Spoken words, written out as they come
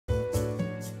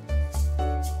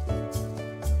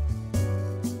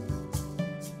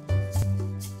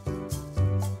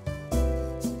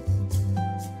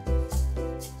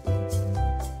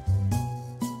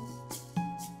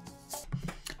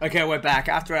Okay, we're back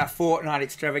after our Fortnite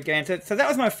extravaganza. So that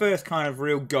was my first kind of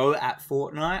real go at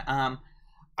Fortnite. I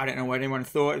don't know what anyone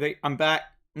thought. I'm back,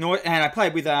 and I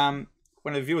played with one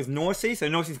of the viewers, Norsey. So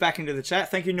Norsey's back into the chat.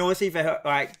 Thank you, Norsey, for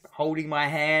like holding my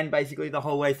hand basically the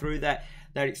whole way through that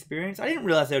experience. I didn't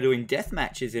realize they were doing death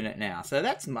matches in it now. So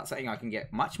that's something I can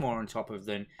get much more on top of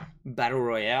than Battle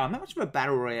Royale. I'm not much of a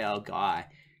Battle Royale guy.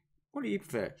 What do you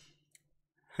prefer?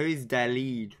 Who's the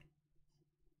lead?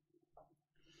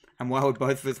 And why would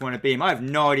both of us want to be him? I have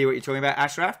no idea what you're talking about,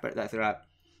 Ashraf, but that's alright.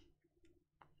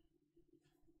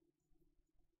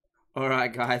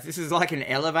 Alright, guys. This is like an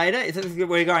elevator.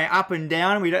 We're going up and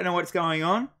down and we don't know what's going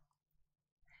on.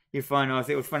 You're fine, Oz.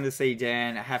 It was fun to see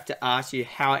Dan. I have to ask you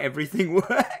how everything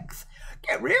works.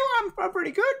 Get real. I'm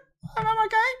pretty good. I'm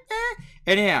okay. Yeah.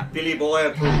 Anyhow. Billy Boy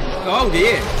approved. Oh,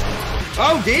 dear.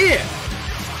 Oh, dear.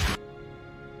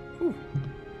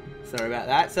 Sorry about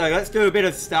that. So let's do a bit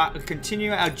of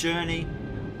continue our journey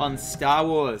on Star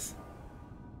Wars.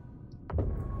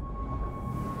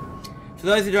 For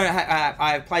those who don't,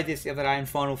 I played this the other day in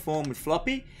Final Form with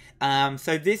Floppy.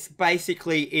 So this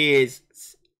basically is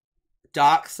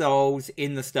Dark Souls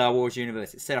in the Star Wars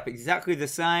universe. It's set up exactly the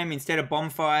same. Instead of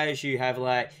bonfires, you have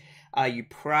like you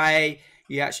pray.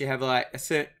 You actually have like a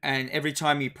certain, and every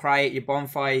time you pray at your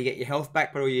bonfire, you get your health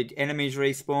back, but all your enemies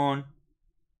respawn.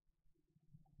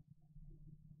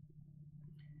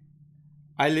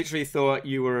 I literally thought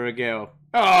you were a girl.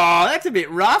 Oh, that's a bit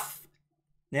rough.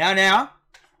 Now,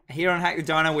 here on Hack the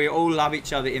Dino, we all love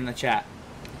each other in the chat.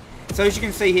 So as you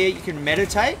can see here, you can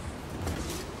meditate.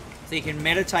 So you can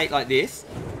meditate like this.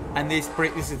 And this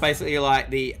is basically like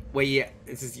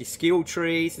this is your skill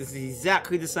trees. This is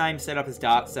exactly the same setup as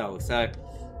Dark Souls. So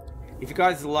if you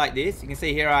guys like this, you can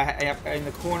see here I have in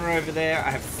the corner over there,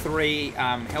 I have 3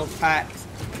 health packs.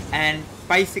 And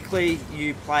basically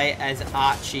you play as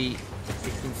Archie.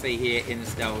 You can see here in the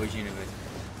Star Wars universe.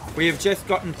 I've just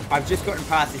gotten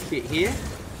past this bit here.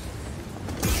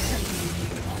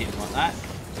 Didn't want that.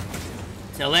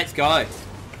 So let's go.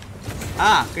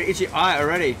 Ah, got an itchy eye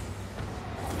already.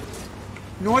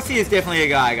 Norsey is definitely a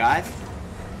guy, guys.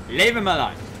 Leave him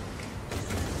alone.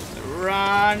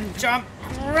 Run, jump,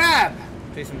 grab.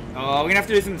 Oh, we're gonna have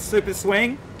to do some super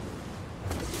swing.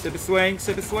 Super swing,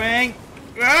 super swing.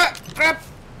 Grab.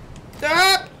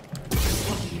 Stop.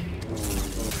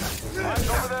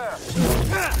 Over there.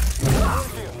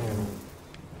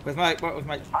 What was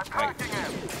my?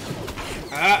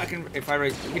 I can, if I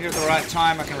hit it at the right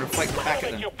time, I can reflect back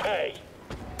at them.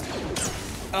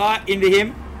 Into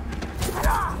him.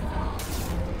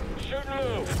 Shoot and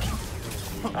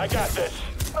move. I got this.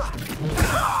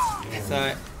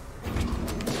 So.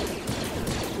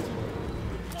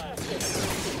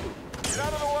 Get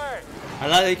out of the way. I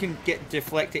like that you can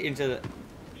deflect it into the.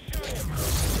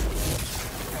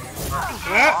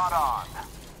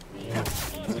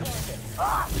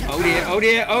 Oh dear, oh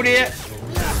dear, oh dear.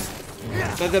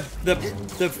 So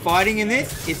the fighting in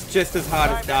this is just as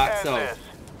hard as Dark Souls.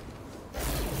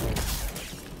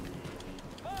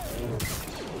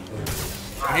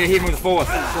 I need to hit him with force,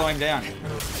 slow him down.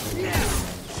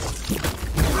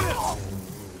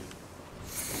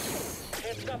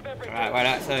 Alright, wait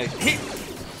out, so hit!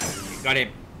 Got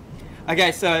him.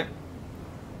 Okay, so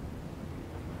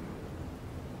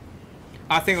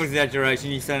I think it was exaggeration.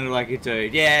 You sounded like a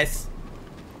dude. Yes.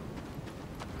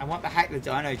 I want the Hack the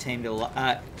Dino team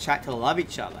to chat to love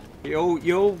each other. All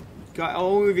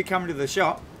of you come to the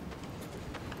shop.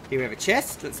 Here we have a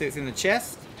chest that sits in the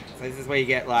chest. So this is where you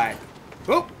get like,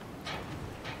 whoop.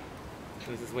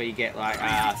 So this is where you get like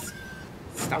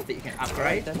stuff that you can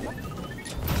upgrade.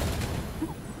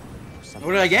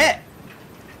 What did I get?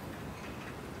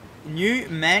 New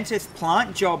Mantis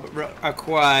plant job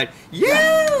acquired.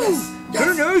 Yes!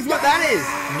 Who knows what that is?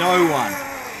 No one.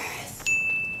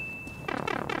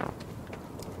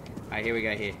 Alright, here we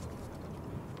go here.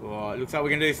 Whoa, it looks like we're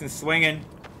gonna do some swinging.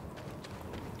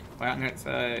 Wait, I'm gonna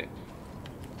so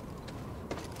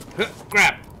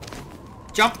grab.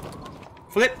 Jump.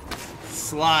 Flip.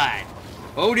 Slide.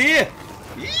 Oh dear.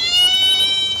 Yee!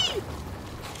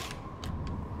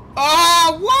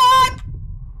 Oh, what?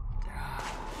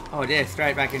 Oh dear,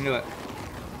 straight back into it.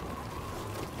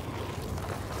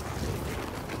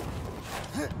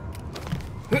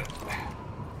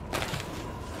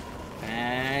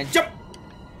 And jump!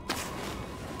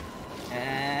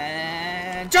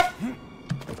 And jump!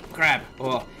 Grab.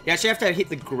 Oh, you actually have to hit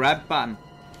the grab button.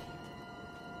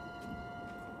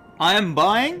 I am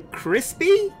buying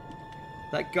Crispy?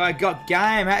 That guy got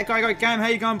game. That guy got game. How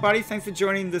you going, buddy? Thanks for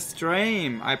joining the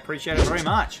stream. I appreciate it very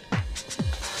much.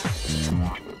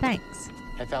 Thanks.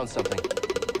 I found something.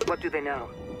 What do they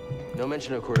know? No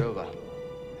mention of Cordova.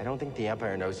 I don't think the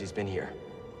Empire knows he's been here.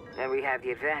 And we have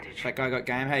the advantage. That guy got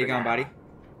game. How you going, buddy?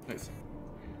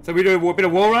 So we do a bit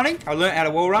of wall running. I learned how to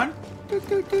wall run.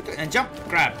 And jump,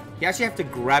 grab. You actually have to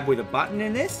grab with a button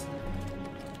in this.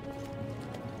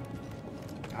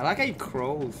 I like how he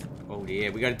crawls. Oh yeah,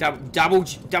 we got a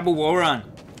double wall run.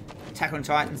 Attack on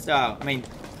Titan style. I mean,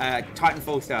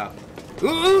 Titanfall style.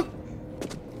 Ooh!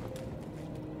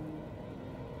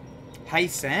 Hey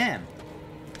Sam,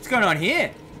 what's going on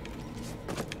here?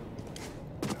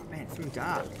 Oh man, it's really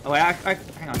dark. Oh wait,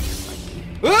 hang on.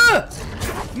 Ah!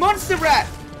 Monster rat!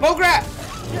 Bog rat!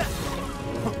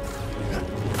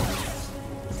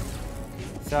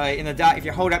 So in the dark, if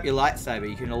you hold up your lightsaber,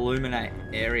 you can illuminate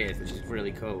areas, which is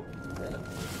really cool.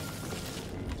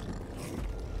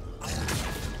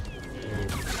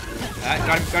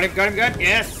 Got him,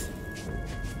 yes!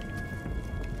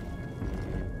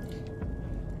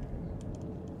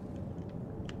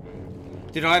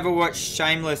 Did I ever watch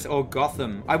Shameless or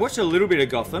Gotham? I watched a little bit of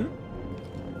Gotham.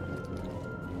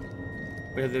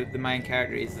 Where the main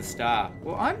character is the star.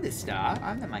 Well, I'm the star.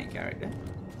 I'm the main character.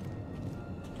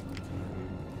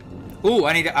 Ooh,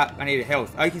 I need a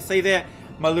health. Oh, you can see there,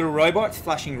 my little robot's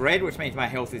flashing red, which means my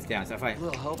health is down. So if I...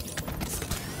 Will help.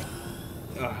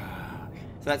 So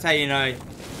that's how you know.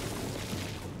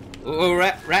 Ooh,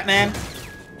 rat man.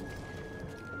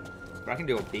 But I can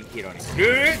do a big hit on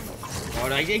him. Oh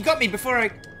no, he got me before I...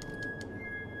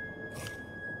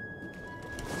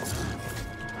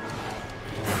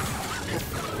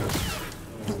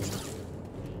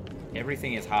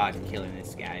 Everything is hard to kill in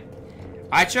this game.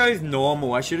 I chose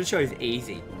normal. I should have chose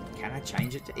easy. Can I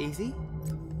change it to easy?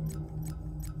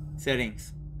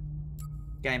 Settings.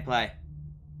 Gameplay.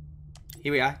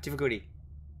 Here we are. Difficulty.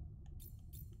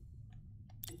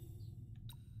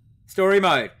 Story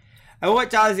mode. And what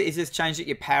it does is just change it.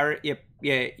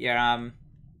 I'm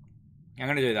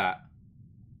gonna do that.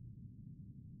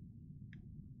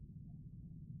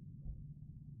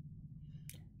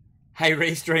 Hey,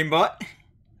 Restreambot.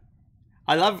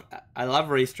 I love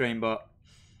Restreambot.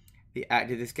 The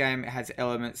actor. This game has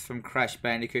elements from Crash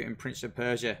Bandicoot and Prince of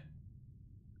Persia.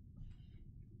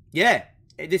 Yeah,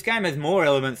 this game has more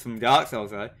elements from Dark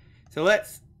Souls though. So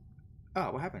let's...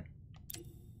 Oh, what happened?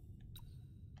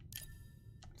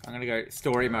 I'm gonna go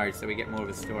story mode so we get more of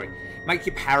a story. Make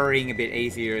your parrying a bit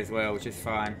easier as well, which is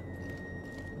fine.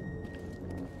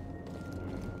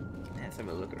 Let's have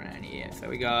a look around here. So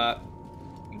we got...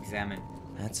 Examine.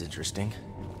 That's interesting.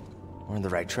 We're on the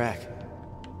right track.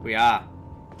 We are.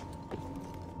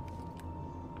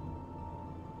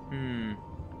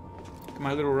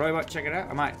 My little robot, check it out.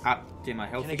 I might do my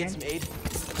health again. Can I get some aid?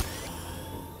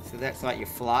 So that's like your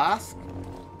flask.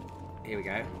 Here we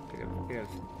go.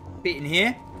 Bit in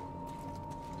here.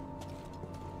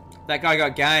 That guy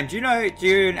got game. Do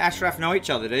you and Ashraf know each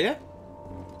other, do you?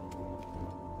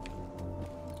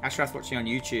 Ashraf's watching on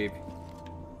YouTube.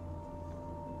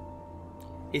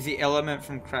 Is the element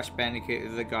from Crash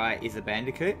Bandicoot the guy is a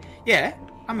bandicoot? Yeah,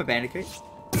 I'm a bandicoot.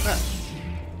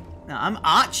 No, I'm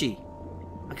Archie.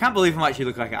 I can't believe how much you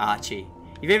look like an Archie.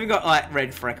 You've even got like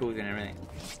red freckles and everything.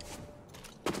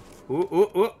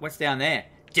 Ooh, what's down there?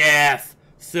 Death!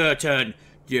 Certain!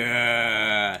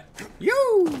 Yeah!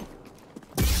 Yoo!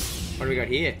 What do we got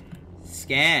here?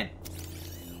 Scan.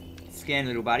 Scan,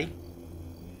 little buddy.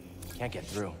 Can't get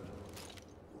through.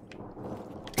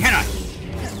 Can I?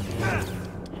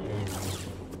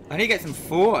 I need to get some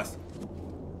force.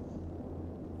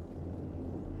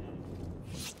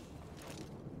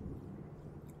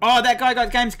 Oh, that guy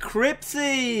got games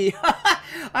Cripsy.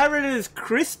 I read it as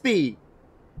Crispy.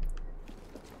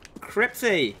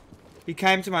 Cripsy. You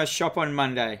came to my shop on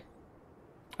Monday.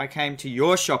 I came to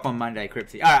your shop on Monday,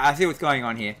 Cripsy. Alright, I see what's going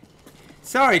on here.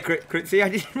 Sorry, Cripsy. I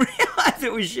didn't realize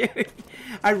it was you.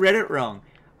 I read it wrong.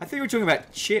 I thought you were talking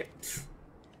about chips.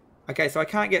 Okay, so I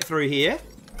can't get through here.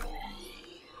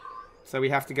 So we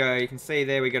have to go, you can see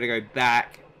there, we got to go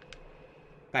back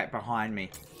behind me.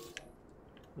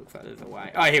 Looks like there's a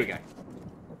way. Oh, here we go.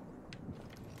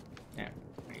 Now,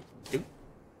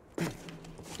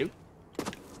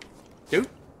 do.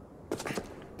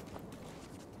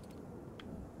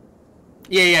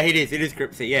 Yeah, it is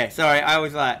Cripsy. Yeah, sorry, I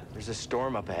was like... There's a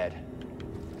storm up ahead.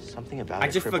 Something about I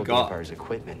it just crippled forgot. the Empire's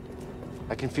equipment.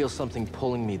 I can feel something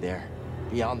pulling me there,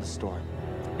 beyond the storm.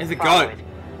 There's a Follow goat. it.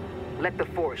 Let the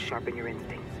Force sharpen your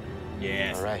instincts.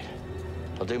 Yes. All right,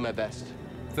 I'll do my best.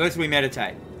 First we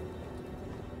meditate.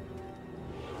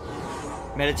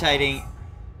 Meditating.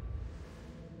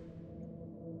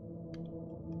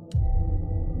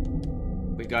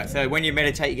 We got, so when you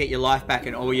meditate you get your life back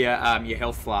and all your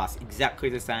health flasks. Exactly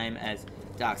the same as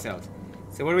Dark Souls.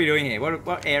 So what are we doing here?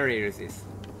 What area is this?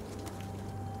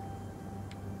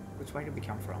 Which way did we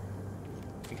come from?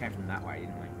 We came from that way,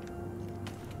 didn't we?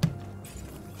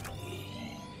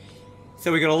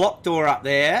 So we got a locked door up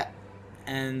there,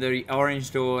 and the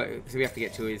orange door, so we have to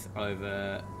get to is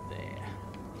over there.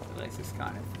 So let's just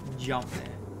kind of jump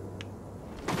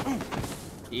there.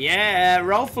 Yeah,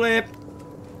 roll flip.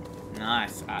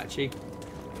 Nice, Archie.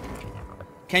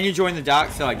 Can you join the dark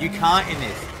side? You can't in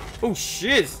this. Oh,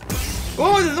 shiz.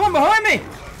 Oh, there's one behind me.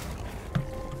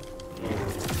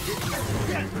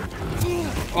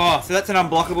 Oh, so that's an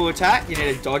unblockable attack. You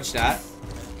need to dodge that.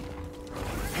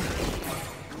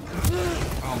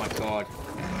 Oh my god.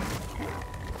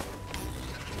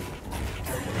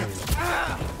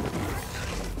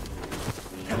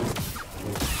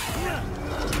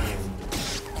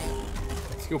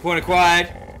 Skill point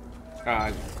acquired.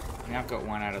 Alright, now I've got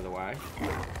one out of the way.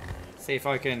 See if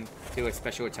I can do a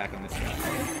special attack on this guy.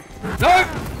 No!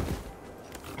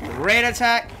 Red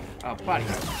attack. Oh, buddy.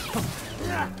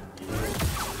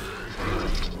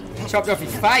 Chopped off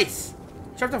his face.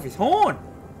 Chopped off his horn.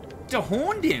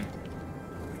 Dehorned him.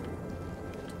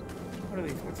 What are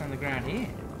these? What's on the ground here?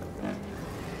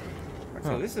 What's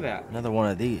all this about? Another one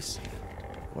of these.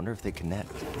 Wonder if they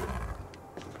connect.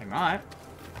 They might.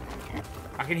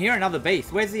 I can hear another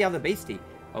beast. Where's the other beastie?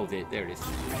 Oh, there it is.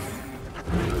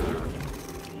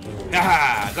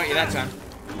 Ah, got you that time.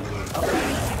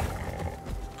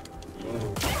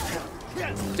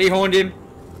 Dehorned him.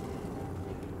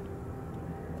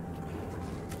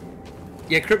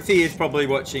 Yeah, Crypty is probably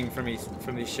watching from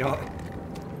his shot.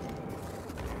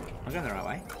 I'm going the right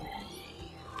way.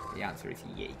 The answer is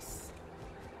yes.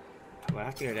 Oh, I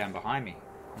have to go down behind me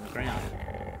on the ground.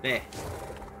 There.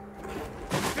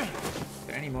 Is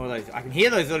there any more of those? I can hear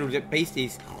those little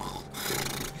beasties.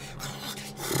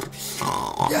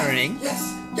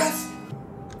 Yes.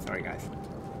 Sorry, guys.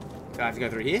 So I have to go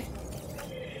through here?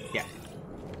 Yeah.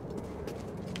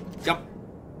 Jump.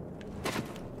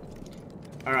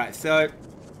 Alright, so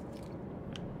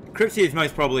Crypty is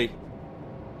most probably.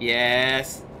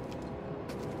 Yes.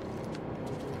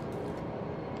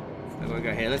 So we'll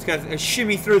go here. Let's go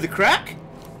shimmy through the crack.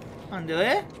 Under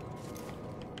there.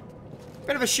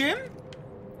 Bit of a shim.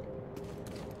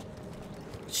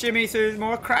 Shimmy through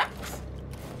more cracks.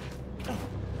 I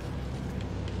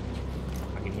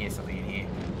can hear something in here.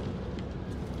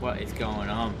 What is going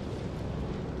on?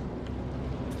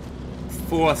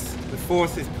 The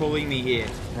force is pulling me here.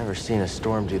 Never seen a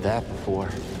storm do that before.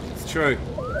 It's true.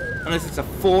 Unless it's a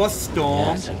force storm.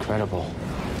 Yeah, it's incredible.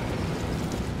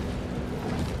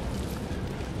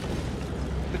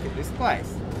 Look at this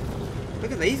place.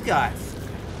 Look at these guys.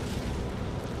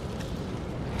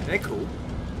 They're cool.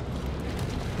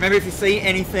 Remember, if you see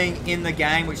anything in the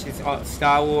game which is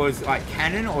Star Wars like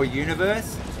canon or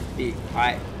universe,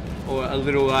 or a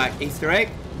little like Easter egg,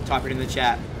 type it in the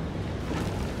chat.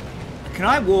 Can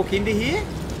I walk into here?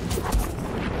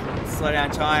 Slow down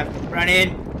time. Run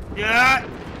in. Yeah.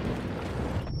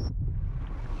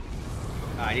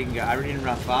 Oh, I didn't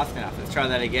run fast enough. Let's try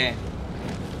that again.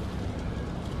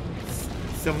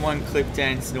 Someone clipped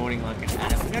Dan snorting like an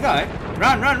animal. No, no.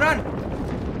 Run. And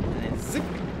then zip.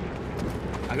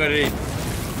 I got it in.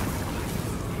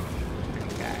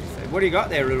 Okay, so what do you got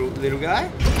there, little guy?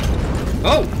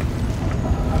 Oh!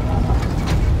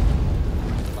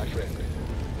 My friend,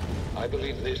 I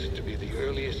believe this to be the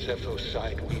earliest Cepho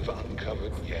site we've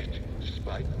uncovered yet,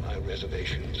 despite my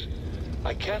reservations.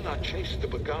 I cannot chase the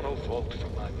Bogano fault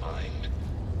from my mind.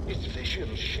 Its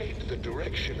vision shaped the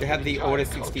direction They have the Order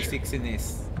 66 in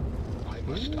this. I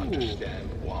must understand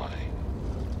why.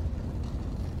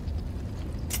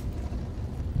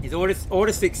 Is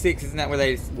Order 66, isn't that where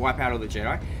they wipe out all the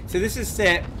Jedi? So this is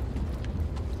set...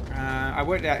 I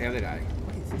worked out the other day.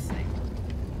 What is this thing?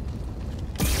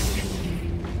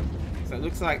 So it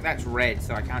looks like that's red,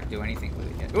 so I can't do anything with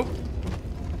it yet. Oop!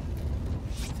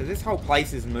 So this whole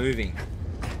place is moving.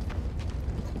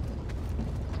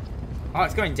 Oh,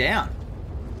 it's going down.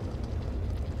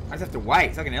 I just have to wait.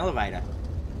 It's like an elevator.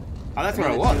 Oh, that's where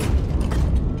I was.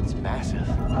 It's massive.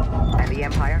 And the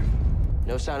Empire?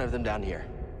 No sign of them down here.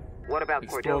 What about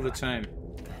Explore Cordova? the tomb.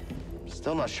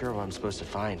 Still not sure what I'm supposed to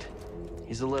find.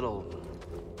 He's a little...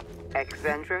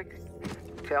 Eccentric?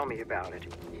 Tell me about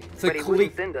it. So But he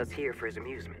wouldn't send us here for his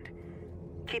amusement.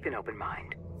 Keep an open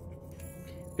mind.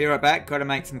 Be right back. Gotta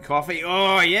make some coffee.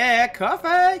 Oh, yeah,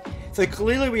 coffee! So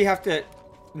clearly we have to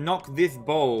knock this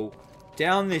ball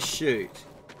down this chute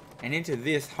and into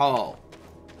this hole.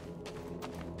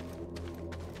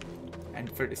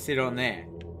 And for it to sit on there.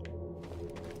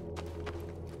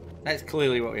 That's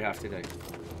clearly what we have to do.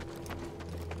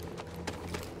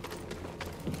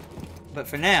 But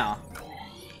for now,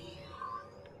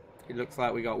 it looks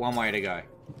like we got one way to go,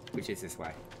 which is this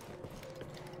way.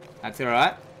 That's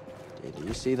alright. Did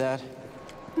you see that?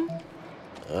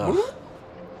 Ugh.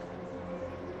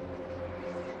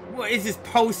 What is this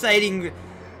pulsating?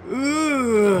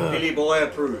 Ooh. Billy boy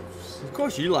approves. Of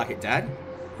course you like it, Dad.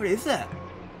 What is that?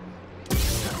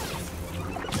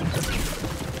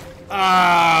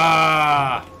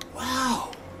 Ah!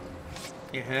 Wow.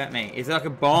 It hurt me. It's like a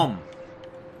bomb.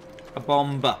 A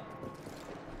bomba.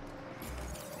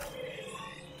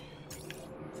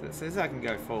 So it says I can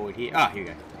go forward here. Ah, here we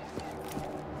go.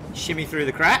 Shimmy through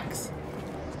the cracks.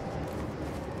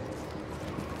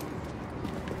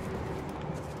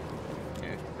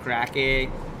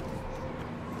 Cracking.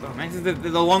 Oh man, this is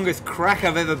the longest crack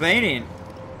I've ever been in.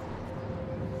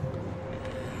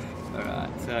 Alright,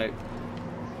 so...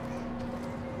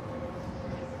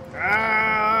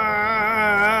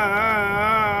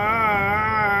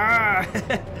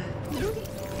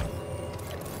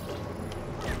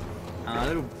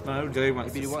 my little dude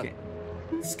wants to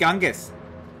Skungus.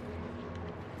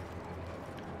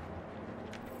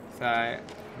 So, I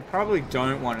probably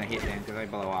don't want to hit them because they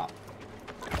blow up.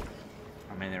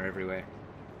 I mean, they're everywhere.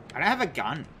 I don't have a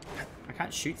gun. I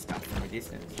can't shoot stuff from a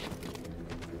distance.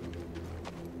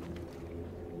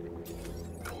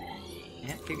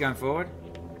 Yeah, keep going forward.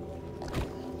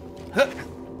 Huh.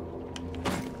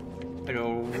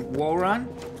 Little wall run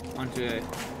onto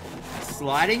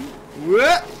sliding.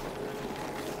 Whoa.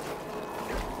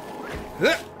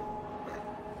 Huh.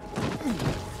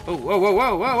 Oh, whoa, whoa,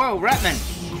 whoa, whoa, whoa, Ratman!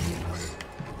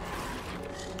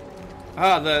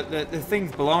 Oh, the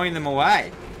thing's blowing them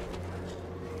away.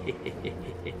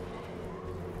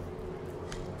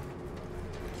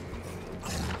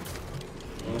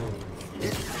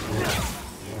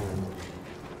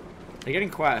 They're getting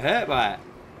quite hurt by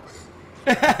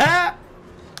it.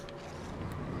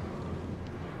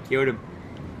 Killed him.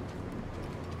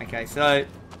 Okay, so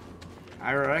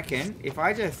I reckon if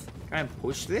I just go and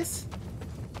push this.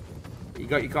 You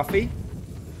got your coffee?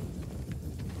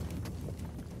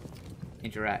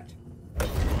 Interact.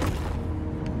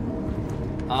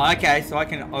 Oh, okay, so I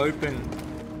can open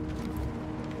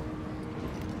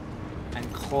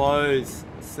and close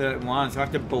certain ones. So I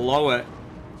have to blow it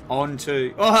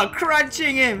onto... Oh,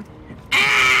 crunching him! Ah!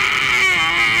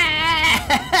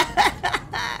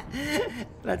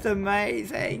 That's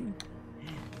amazing.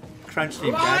 Crunched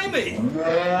him, Dad.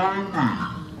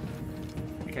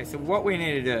 Okay, so what we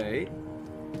need to do...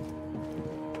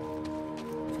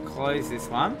 Close this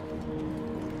one.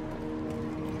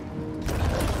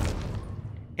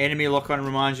 Enemy lock-on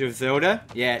reminds you of Zelda.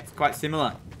 Yeah, it's quite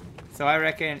similar. So I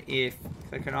reckon if...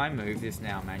 So can I move this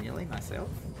now manually myself?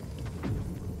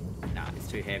 Nah, it's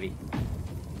too heavy.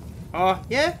 Oh,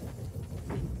 yeah?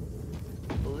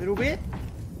 A little bit?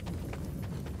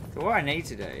 So what I need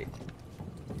to do...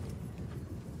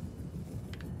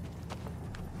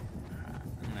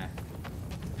 I'm gonna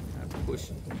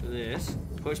push this.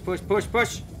 Push, push, push,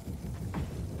 push!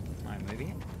 Am I moving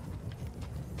it?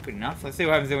 Good enough. Let's see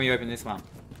what happens when we open this one.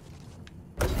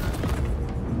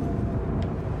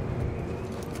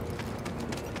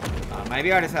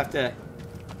 Maybe I just have to...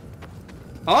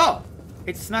 Oh!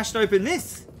 It smashed open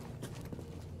this!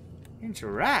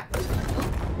 Interact.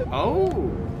 Oh!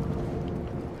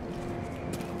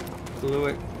 Blew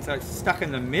it. So it's stuck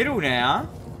in the middle now.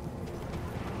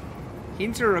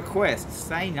 Enter request.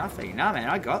 Say nothing. Nah, man,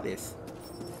 I got this.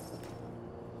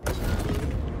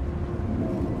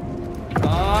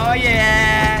 Oh,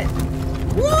 yeah!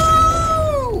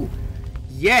 Woo!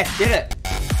 Yes, did it!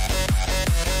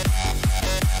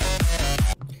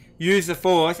 Use the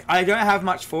force. I don't have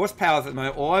much force powers at the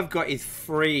moment. All I've got is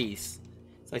freeze.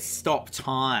 So stop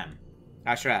time.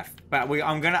 Ashraf. But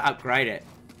I'm going to upgrade it.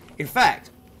 In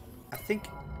fact, I think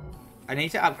I need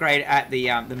to upgrade at the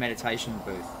meditation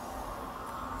booth.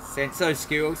 Senso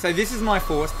skill. So this is my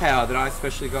force power that I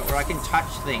especially got where I can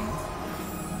touch things.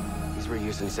 These were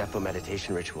used in Zepho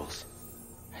meditation rituals.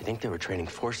 I think they were training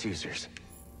force users.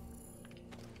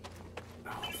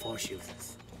 Oh, force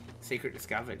users. Secret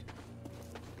discovered.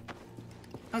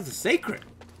 That was a secret.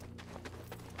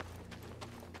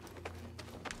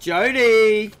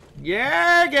 Jody!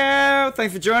 Yeah, girl!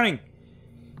 Thanks for joining.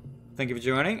 Thank you for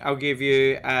joining. I'll give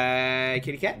you a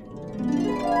kitty cat.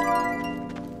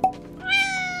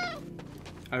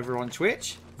 Over on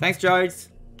Twitch. Thanks, Jodes.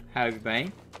 How have you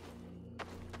been?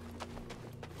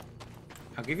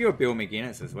 I'll give you a Bill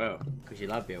McGuinness as well, because you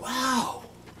love Bill. Wow.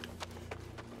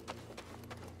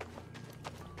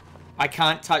 I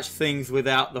can't touch things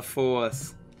without the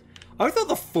force. I thought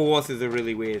the force is a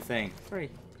really weird thing.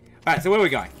 Alright, so where are we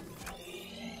going?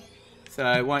 So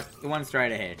the one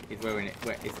straight ahead is where we need.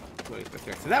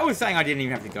 So that was something I didn't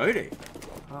even have to go to.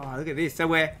 Oh, look at this. So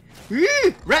we're... Woo!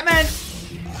 Ratman!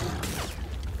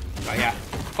 Oh, yeah.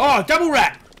 Oh, double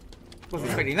rat! Wasn't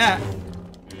expecting that.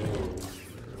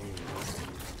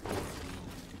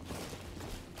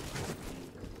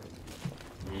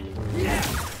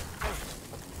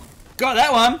 Got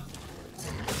that one!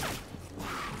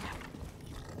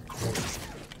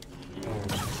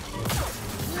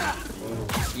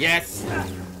 Yes!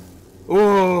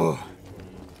 Oh!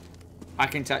 I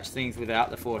can touch things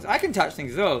without the force. I can touch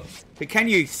things as well. But can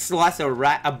you slice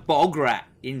a bog rat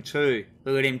in two?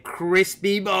 Look at him,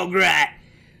 crispy bog rat.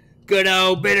 Good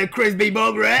old bit of crispy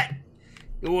bog rat.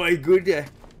 Always good to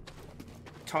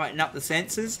tighten up the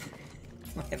senses.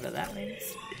 Whatever that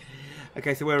means.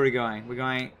 Okay, so where are we going? We're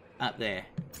going up there.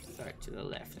 So to the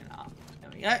left and up.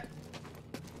 There we go.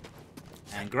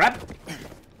 And grab.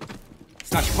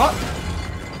 Snatch your pot.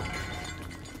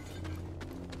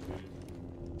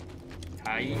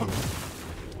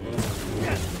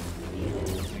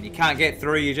 When you can't get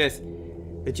through, you just...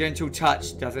 The gentle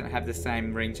touch doesn't have the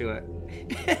same ring to it.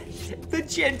 The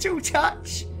gentle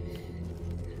touch.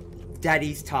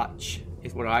 Daddy's touch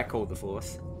is what I call the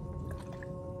Force.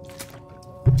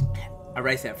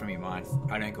 Erase that from your mind.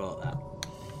 I don't call it that.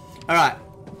 Alright.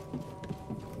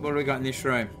 What do we got in this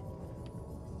room?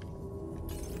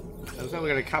 Looks like we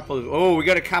got a couple of... Oh, we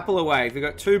got a couple of ways. We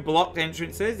got two blocked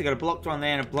entrances. We got a blocked one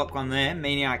there and a blocked one there,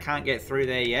 meaning I can't get through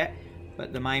there yet.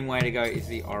 But the main way to go is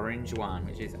the orange one,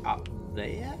 which is up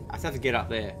there. I just have to get up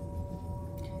there.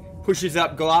 Pushes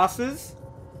up glasses.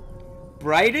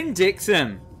 Braden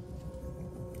Dixon.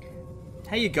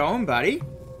 How you going, buddy?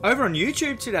 Over on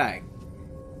YouTube today.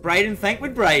 Braden Think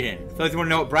with Braden. For those who want to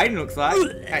know what Braden looks like,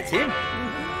 that's him.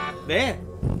 There.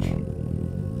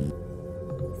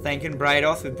 Thanking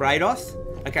Brados with Brados.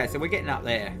 Okay, so we're getting up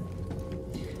there.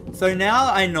 So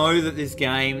now I know that this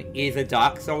game is a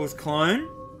Dark Souls clone.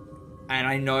 And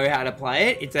I know how to play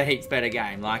it. It's a heaps better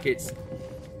game. Like, it's...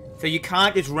 So you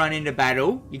can't just run into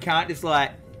battle. You can't just,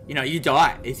 like... You know, you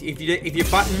die. If you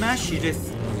button mash, you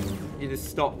just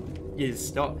stop. You just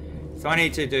stop. So I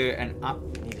need to do an up...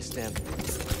 I need to stand.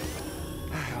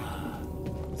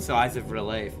 Sighs of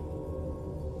relief.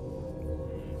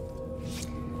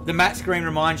 The map screen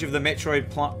reminds you of the Metroid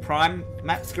Prime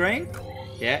map screen.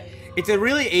 Yeah. It's a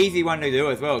really easy one to do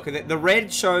as well, because the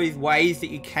red shows ways that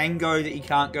you can go that you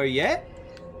can't go yet,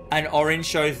 and orange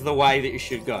shows the way that you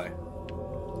should go.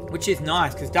 Which is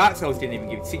nice, because Dark Souls didn't even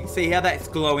give it. See how that's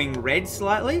glowing red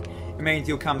slightly? It means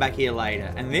you'll come back here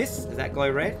later. And this, does that glow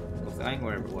red? Or something,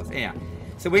 wherever it was. Yeah.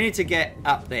 So we need to get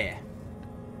up there.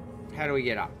 How do we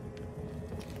get up?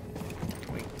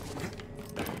 We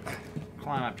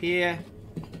climb up here.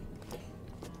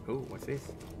 Ooh, what's this?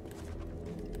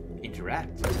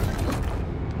 Interact.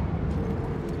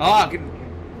 Oh, I can...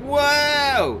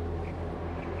 Whoa!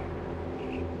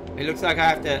 It looks like I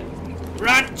have to...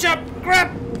 Run, jump,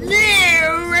 grab! No!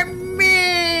 I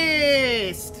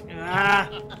missed! Ah!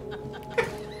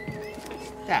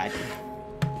 Dad.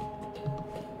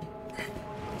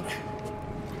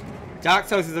 Dark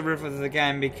Souls is a reference to the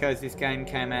game because this game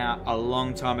came out a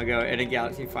long time ago in a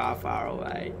galaxy far, far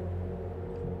away.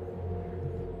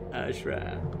 That's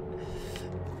right.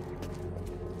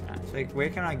 So where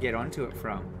can I get onto it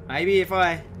from? Maybe if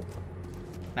I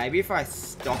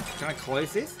stop. Can I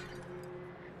close this?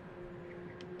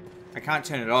 I can't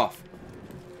turn it off.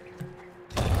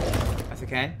 Yes, I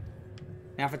can.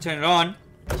 Now if I turn it on.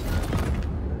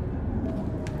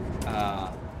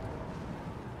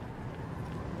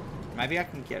 Maybe I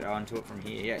can get onto it from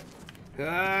here.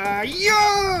 Yeah.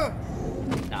 Yeah!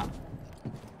 No.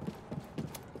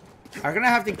 I'm gonna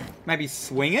have to maybe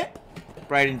swing it.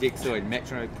 Braden Dixoid,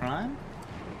 Metroid Prime.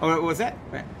 Oh, what was that?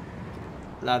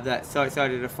 Love that. So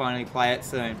excited to finally play it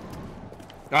soon.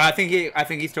 Oh, I think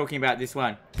he's talking about this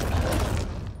one. So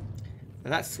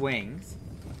that swings.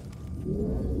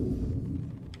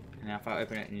 Now if I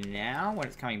open it now, when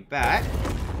it's coming back,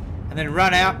 and then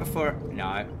run out before...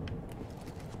 No.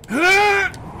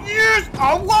 Yes!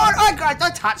 Oh, what?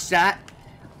 I touched that.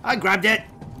 I grabbed it.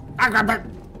 I grabbed it.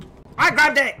 I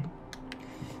grabbed it.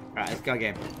 Alright, let's go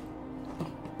again.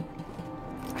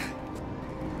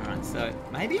 Alright, so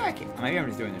maybe I can... Maybe I'm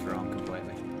just doing this wrong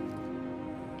completely.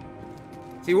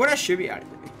 See, what I should be able to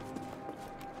do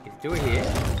is do it here.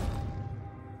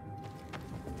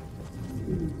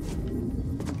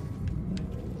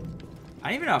 I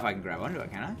don't even know if I can grab onto it,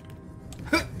 can I?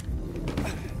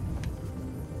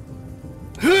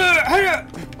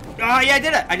 Oh, yeah, I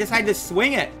did it. I just had to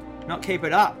swing it, not keep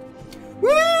it up.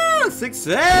 Woo!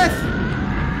 Success!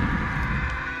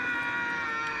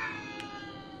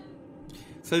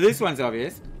 So this one's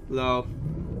obvious. Lol.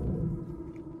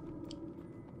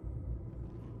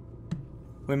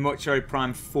 when Metroid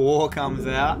Prime 4 comes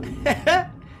out.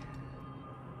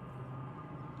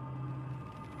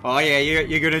 Oh yeah,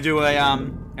 you're gonna do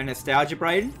a nostalgia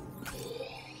braid.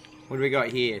 What do we got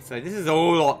here? So this is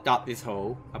all locked up, this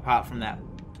hall, apart from that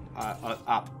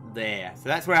up there. So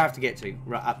that's where I have to get to,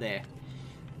 right up there.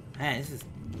 Man,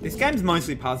 this game's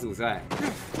mostly puzzles, eh?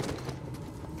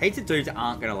 Heaps of dudes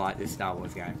aren't gonna like this Star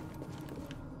Wars game.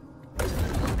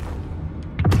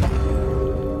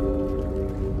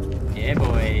 Yeah,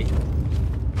 boy.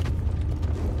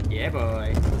 Yeah,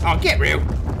 boy. Oh, get real.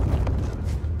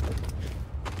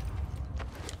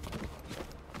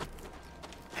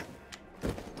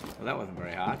 Well, that wasn't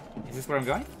very hard. Is this where I'm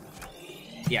going?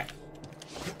 Yeah.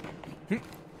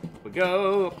 We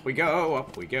go, up we go,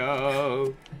 up we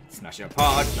go. Smash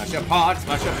apart, smash apart,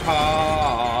 smash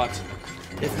apart.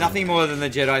 There's nothing more than the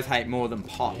Jedis hate more than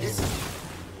pots.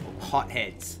 Or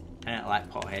potheads. I don't like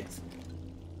potheads.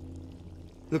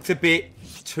 Looks a bit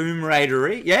Tomb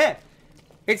Raider-y. Yeah.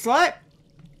 It's like,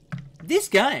 this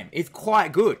game is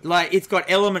quite good. Like, it's got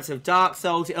elements of Dark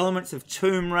Souls, elements of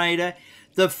Tomb Raider.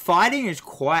 The fighting is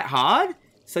quite hard.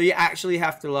 So you actually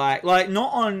have to like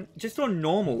not on, just on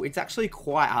normal. It's actually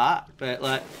quite hard. But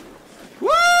like, woo!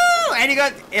 And you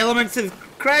got elements of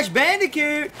Crash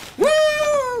Bandicoot.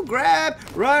 Woo! Grab,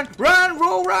 run, run,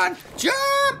 roll, run,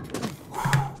 jump!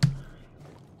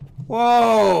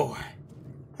 Whoa!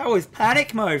 That was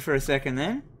panic mode for a second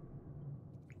then.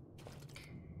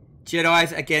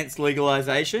 Jedi's against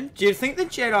legalization. Do you think the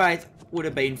Jedi would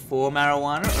have been for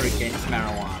marijuana or against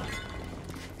marijuana?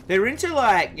 They're into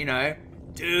like, you know,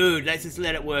 dude, let's just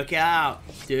let it work out.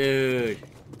 Dude.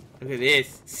 Look at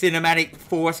this. Cinematic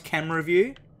Force camera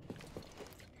view.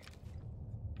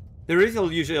 There is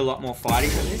usually a lot more fighting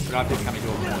than this, but I've just come into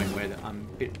a point where a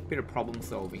bit of problem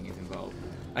solving is involved.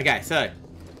 Okay, so.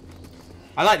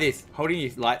 I like this. Holding your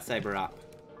lightsaber up.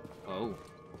 Oh,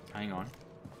 hang on.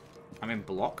 I'm in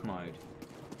block mode.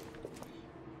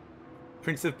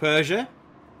 Prince of Persia.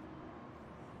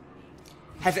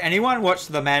 Has anyone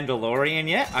watched The Mandalorian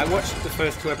yet? I watched the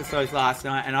first 2 episodes last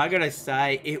night, and I gotta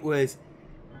say, it was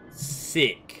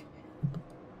sick.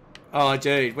 Oh,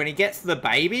 dude, when he gets the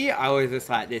baby, I was just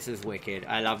like, this is wicked.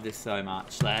 I love this so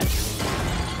much. Like,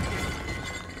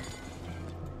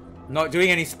 not doing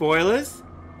any spoilers.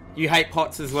 You hate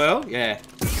pots as well? Yeah.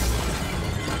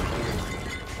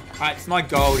 Alright, it's my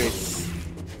goal. It's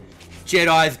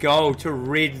Jedi's goal to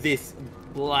rid this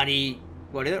bloody...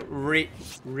 What is it?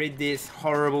 Rid this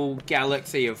horrible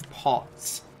galaxy of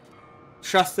pots.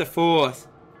 Trust the Force.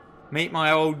 Meet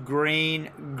my old green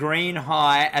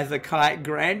high as a kite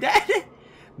granddad.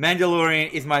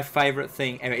 Mandalorian is my favorite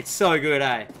thing ever. It's so good,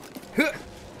 eh?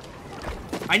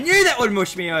 I knew that would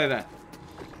mush me over.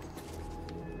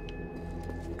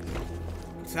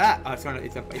 What's that? Oh,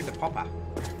 it's a popper.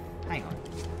 Hang on.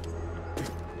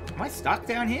 Am I stuck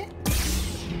down here?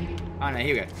 Oh no,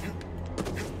 here we go.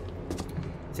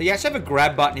 So you actually have a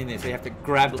grab button in there, so you have to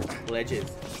grab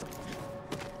ledges.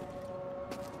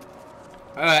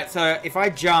 Alright, so if I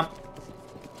jump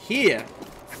here,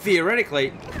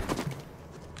 theoretically...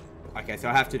 Okay, so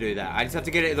I have to do that. I just have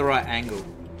to get it at the right angle.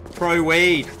 Pro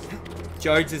weed.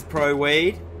 Jodes is pro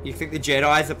weed. You think the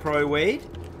Jedi's are pro weed?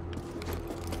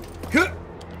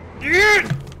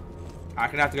 I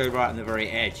can have to go right on the very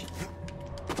edge.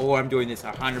 Or I'm doing this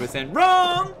 100%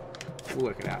 wrong! We'll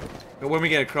work it out. But when we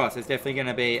get across, it's definitely going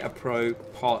to be a pro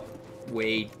pot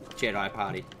weed Jedi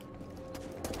party.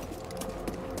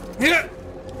 Oh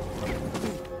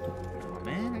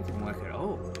man, that didn't work at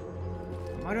all.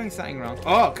 Am I doing something wrong?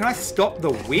 Oh, can I stop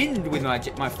the wind with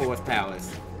my force powers?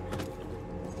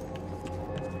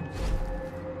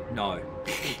 No.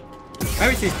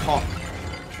 Maybe it's this pot.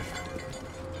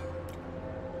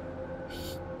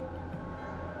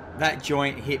 That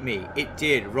joint hit me. It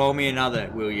did. Roll me another,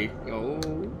 will you? Oh.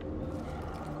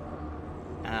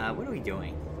 What are we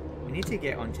doing? We need to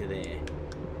get onto there.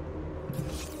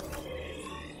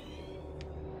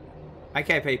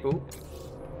 Okay, people.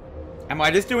 Am I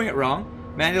just doing it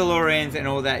wrong? Mandalorians and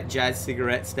all that jazz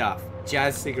cigarette stuff.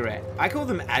 Jazz cigarette. I call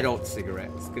them adult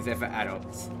cigarettes because they're for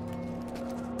adults.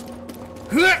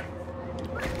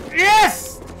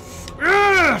 Yes!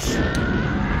 Yes!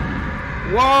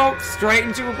 Whoa! Straight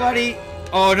into a bloody...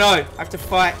 Oh no! I have to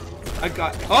fight. I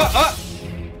got... Oh!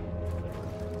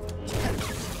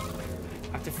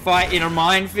 I have to fight in a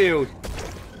minefield.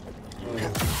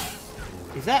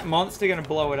 Is that monster gonna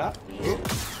blow it up?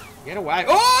 Get away.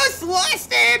 Oh!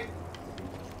 Sliced him!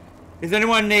 Does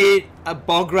anyone need a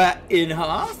bog rat in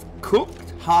half?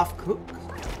 Cooked? Half cooked?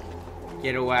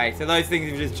 Get away. So those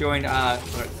things have just joined are...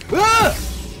 Ah!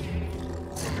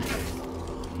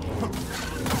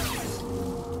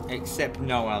 Except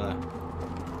no other.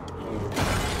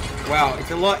 Wow,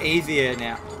 it's a lot easier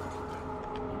now.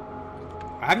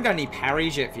 I haven't got any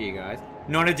parries yet for you guys.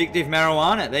 Non-addictive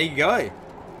marijuana, there you go.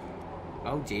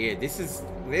 Oh dear, this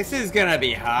is gonna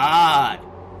be hard.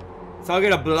 So I got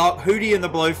to block Hootie and the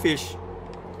Blowfish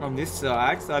on this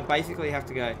side, so I basically have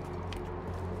to go.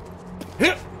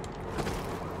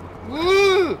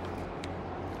 Woo!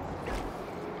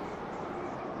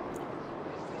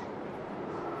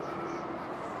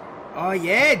 Oh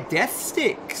yeah, death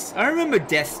sticks. I remember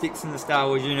death sticks in the Star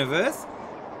Wars universe.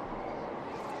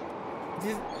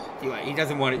 He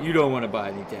doesn't want it. You don't want to buy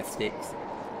any death sticks.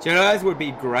 Jedis would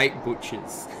be great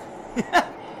butchers.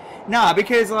 Nah,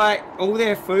 because like all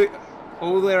their food,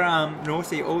 all their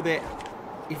Norsi, all their,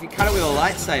 if you cut it with a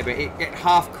lightsaber, it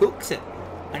half cooks it.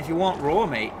 And if you want raw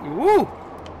meat, woo!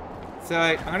 So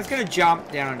I'm just gonna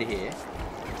jump down under here.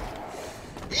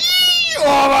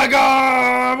 Oh my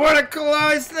god! What a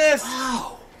closeness!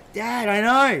 Wow. Dad, I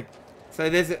know. So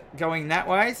there's it going that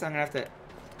way, so I'm gonna have to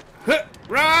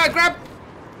grab.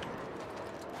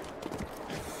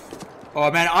 Oh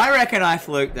man, I reckon I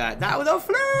fluked that. That was a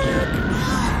fluke!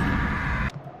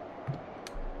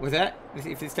 Was that?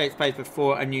 If this takes place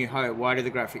before A New Hope, why do the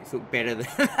graphics look better than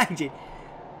they did?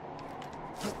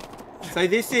 So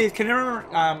this is, can you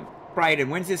remember, Brayden,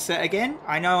 when's this set again?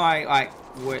 I know I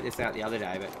worked this out the other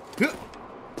day, but...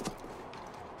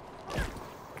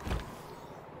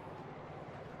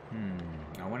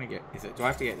 I want to get, do I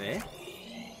have to get there?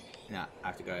 No, I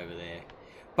have to go over there.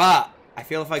 But, I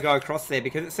feel if I go across there,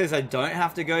 because it says I don't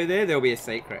have to go there, there'll be a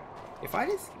secret. If I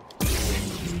just...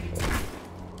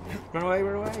 Run away,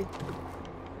 run away.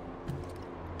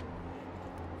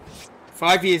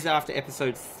 5 years after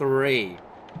episode 3.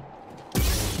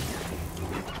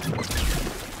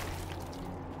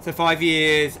 So 5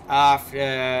 years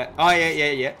after... Oh,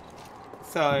 yeah.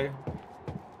 So...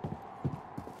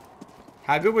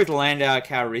 How good was Landau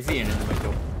Calrissian in the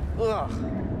middle?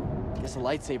 Ugh. Guess a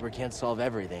lightsaber can't solve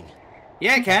everything.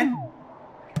 Yeah, it can.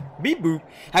 Beep boop.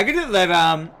 How good is it they've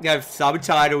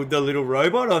subtitled the little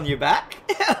robot on your back?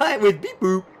 With beep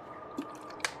boop.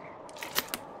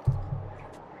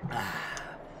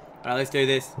 Alright, let's do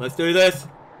this. Let's do this.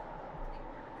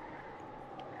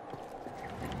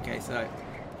 Okay, so...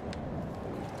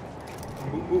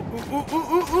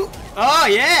 Ooh. Oh,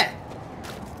 yeah!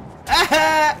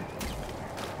 Ah!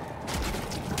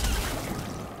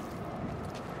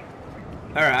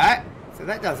 Alright, so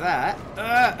that does that.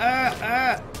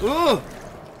 Ooh!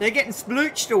 They're getting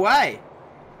splooched away.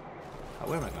 Oh,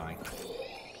 where am I going?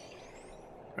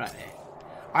 Right there.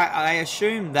 I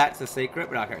assume that's a secret,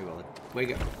 but I can't be bothered. Where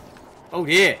you go? Oh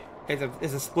dear! There's a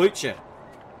sploocher.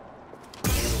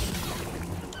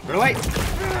 Run away!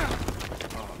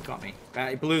 Oh, it got me.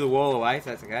 It blew the wall away, so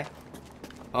that's okay.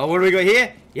 Oh, what do we got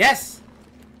here? Yes!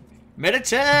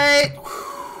 Meditate!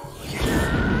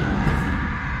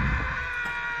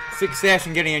 Success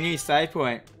in getting a new save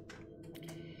point.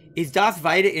 Is Darth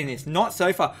Vader in this? Not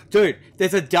so far. Dude,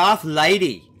 there's a Darth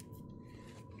Lady.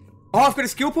 Oh, I've got a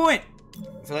skill point.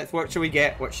 So what should we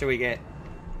get? What should we get?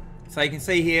 So you can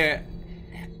see here,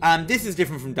 this is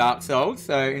different from Dark Souls.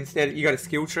 So instead, you got a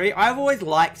skill tree. I've always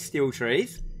liked skill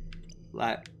trees.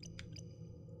 Like,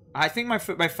 I think my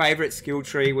favorite skill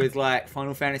tree was like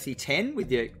Final Fantasy X with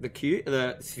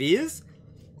the spheres.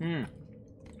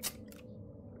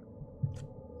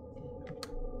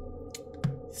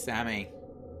 Sammy,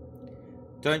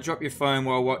 don't drop your phone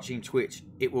while watching Twitch.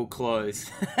 It will close.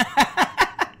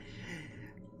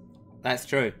 That's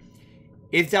true.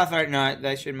 If Darth Vader, no,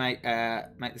 they should make the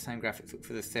same graphics look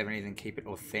for the 70s and keep it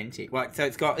authentic. Right, so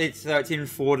it's in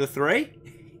 4:3.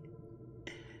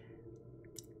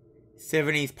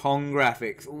 70s Pong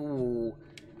graphics. Ooh,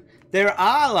 there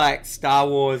are like Star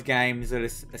Wars games that are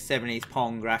 70s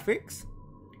Pong graphics.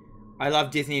 I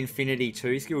love Disney Infinity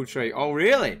 2 skill tree. Oh,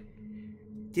 really?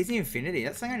 Disney Infinity,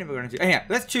 that's something I never going to do. Anyhow,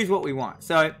 let's choose what we want.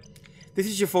 So, this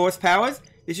is your force powers,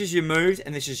 this is your moves,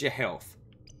 and this is your health.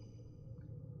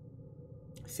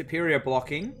 Superior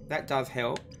blocking, that does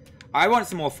help. I want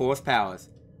some more force powers.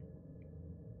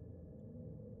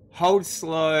 Hold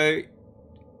slow.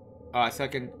 Oh, so I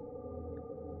can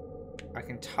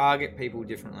target people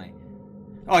differently.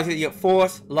 Oh, so you got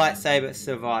force, lightsaber,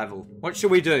 survival. What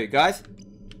should we do, guys?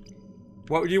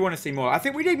 What would you want to see more? I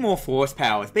think we need more force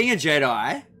powers. Being a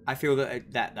Jedi, I feel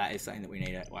that is something that we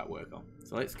need to like work on.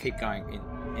 So let's keep going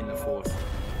in the force.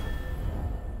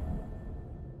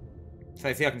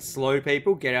 So see, I can slow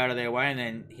people, get out of their way, and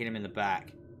then hit them in the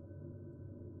back.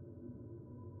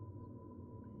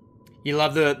 You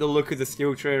love the look of the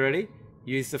skill tree already?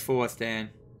 Use the force, Dan.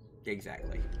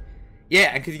 Exactly.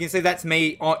 Yeah, because you can see that's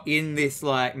me in this,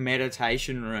 like,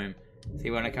 meditation room. See,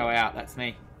 when I go out, that's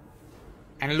me.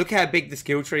 And look how big the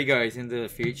skill tree goes into the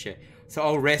future. So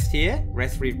I'll rest here.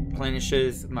 Rest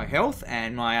replenishes my health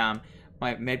and my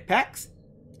my med packs.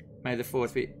 May the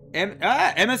force be...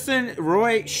 Emerson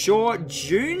Roy Shaw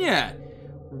Jr.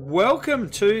 Welcome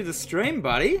to the stream,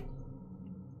 buddy.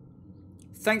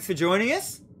 Thanks for joining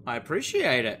us. I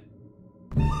appreciate it.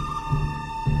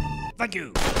 Thank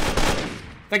you.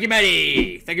 Thank you,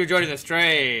 matey. Thank you for joining the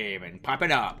stream and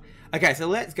piping up. Okay, so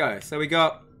let's go. So we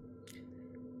got...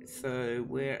 So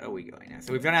where are we going now?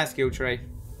 So we've done our skill tree.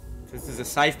 This is a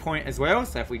save point as well.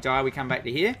 So if we die, we come back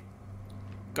to here.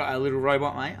 Got our little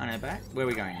robot, mate, on our back. Where are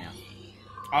we going now?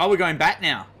 Oh, we're going back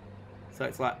now. So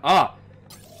it's like... Oh.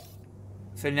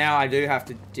 So now I do have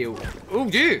to deal with... Oh,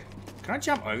 dude. Can I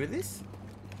jump over this?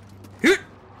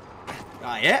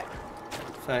 Oh, yeah.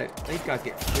 So these guys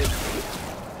get...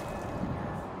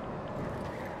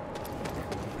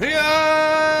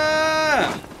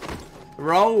 Hiya!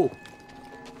 Roll.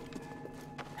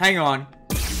 Hang on.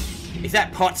 Is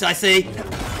that pots I see?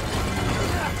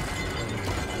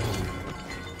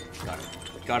 Got him.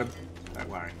 Got him. Don't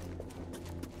worry.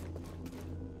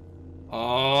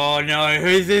 Oh no,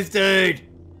 who's this dude?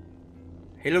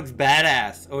 He looks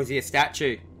badass. Or is he a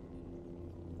statue?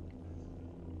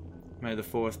 May the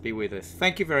force be with us.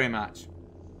 Thank you very much.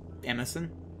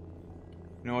 Emerson.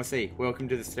 Norsey, welcome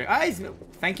to the stream. Ah,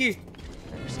 thank you.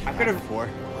 I could have...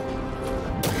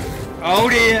 Oh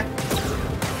dear.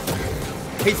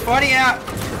 He's fighting out.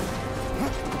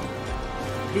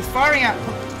 He's firing out.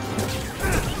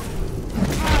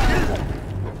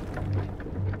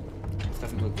 This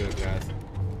doesn't look good, guys.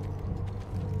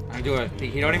 I do a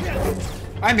big hit on him.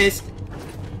 I missed.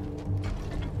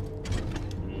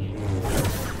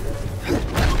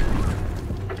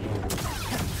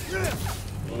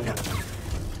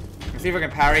 Let's see if I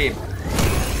can parry him.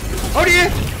 Oh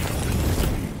dear!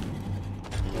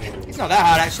 It's not that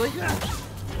hard, actually.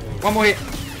 One more hit.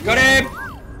 Got him!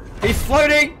 He's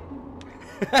floating!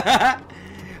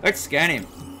 Let's scan him.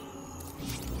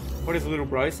 What does the little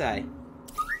bro say?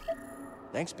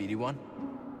 Thanks, BD1.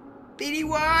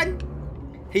 BD1!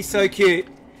 He's so cute.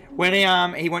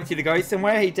 When he wants you to go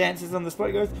somewhere, he dances on the spot.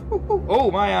 He goes, ooh, ooh.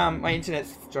 Oh, my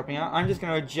internet's dropping out. I'm just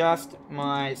going to adjust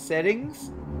my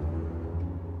settings.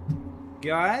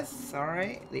 Guys,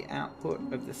 sorry, the output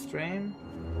of the stream.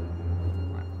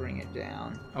 Might bring it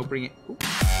down. I'll bring it. Oops.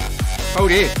 Oh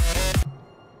dear.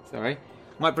 Sorry.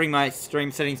 Might bring my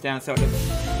stream settings down so it doesn't.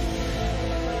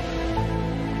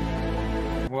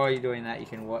 While you're doing that, you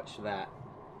can watch that.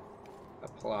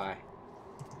 Apply.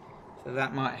 So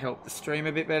that might help the stream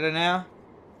a bit better now.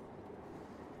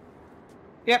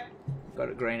 Yep. Got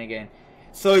it green again.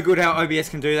 So good how OBS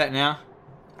can do that now.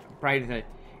 Braden,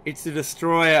 it's the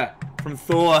destroyer from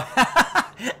Thor.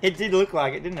 It did look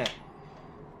like it, didn't it?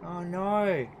 Oh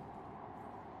no.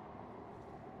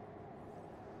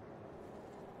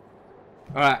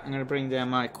 Alright, I'm going to bring down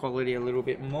my quality a little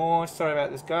bit more. Sorry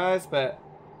about this, guys, but...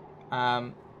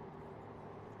 oh,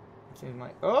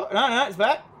 no, it's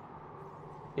back.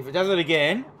 If it does it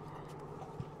again,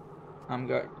 I'm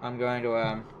going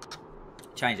to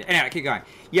change it. Anyway, keep going.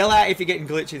 Yell out if you're getting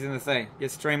glitches in the thing. Your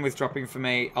stream was dropping for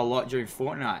me a lot during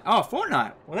Fortnite. Oh,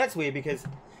 Fortnite. Well, that's weird because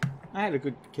I had a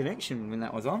good connection when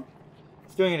that was on.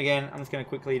 It's doing it again. I'm just going to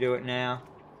quickly do it now.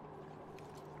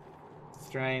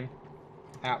 Stream.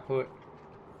 Output.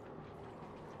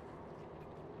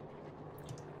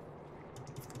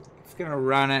 It's going to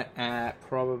run it at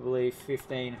probably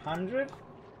 1500.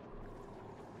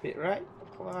 Bitrate.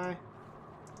 Apply.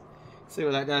 See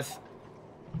what that does.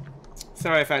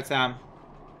 Sorry if that's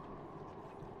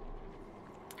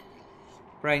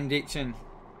brain diction.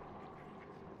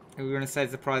 We're going to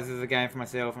save the prizes of the game for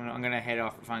myself, and I'm going to head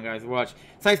off if I go to watch.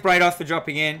 Thanks, Brados, for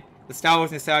dropping in the Star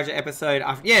Wars Nostalgia episode.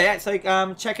 Yeah, so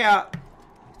check out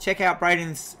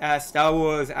Braden's Star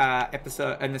Wars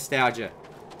episode Nostalgia.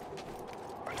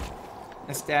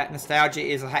 Nostalgia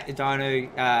is a Hack the Dino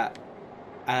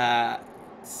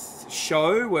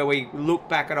show where we look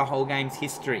back at a whole game's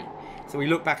history. So we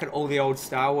look back at all the old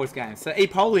Star Wars games. So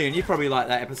Epolian, you probably like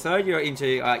that episode. You're into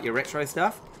your retro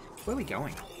stuff. Where are we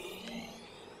going?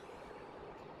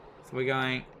 So we're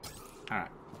going... Alright.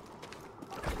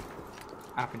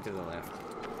 Up and to the left.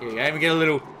 Here we go. We get a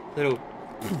little...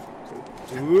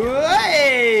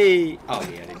 Hey! Oh,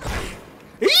 yeah, I didn't see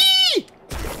it. Eee!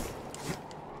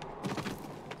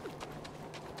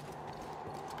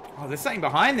 Oh, there's something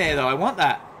behind there, though. I want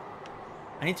that.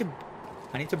 I need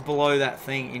to blow that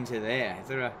thing into there. Is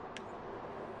there a...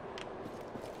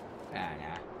 Ah,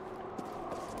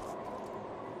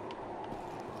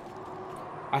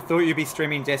 nah. I thought you'd be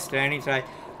streaming Death Stranding today.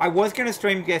 I was going to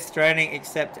stream Death Stranding,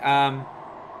 except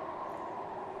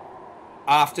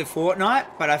after Fortnite,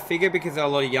 but I figured because a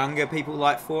lot of younger people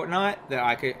like Fortnite that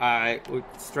I would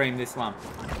stream this one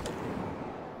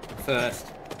first.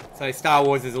 So Star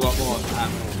Wars is a lot more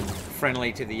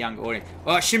friendly to the younger audience.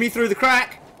 Oh, shimmy through the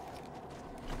crack!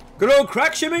 Good old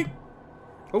crack shimmy!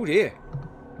 Oh dear.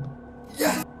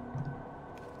 Yeah.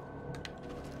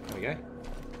 There we go.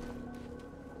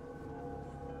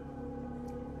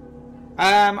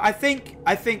 I think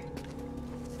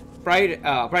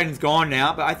Braden's gone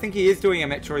now, but I think he is doing a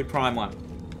Metroid Prime one.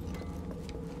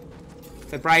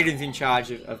 So Braden's in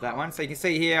charge of that one. So you can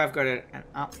see here I've got an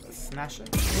up smasher.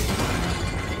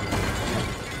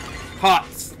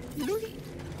 Pots.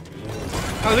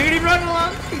 Oh, look at him running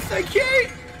along. He's so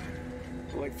cute.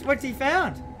 What's he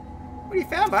found? What have you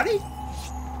found, buddy?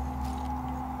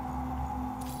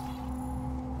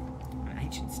 An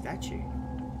ancient statue.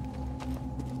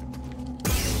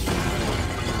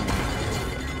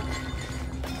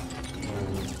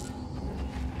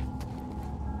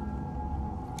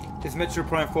 Does Metroid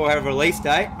Prime 4 have a release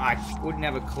date? I wouldn't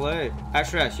have a clue.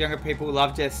 Ashrash, younger people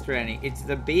love Death Stranding. It's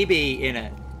the BB in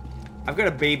it. I've got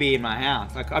a BB in my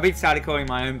house. Like, I've been started calling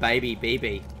my own baby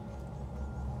BB.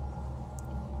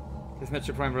 Does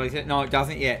Metroid Prime release it? No, it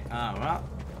doesn't yet. Oh, right.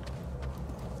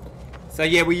 So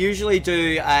yeah, we usually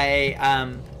do a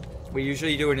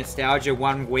nostalgia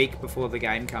 1 week before the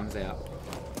game comes out.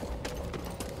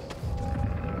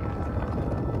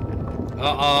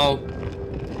 Uh-oh.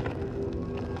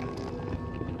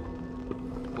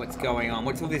 What's going on?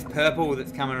 What's all this purple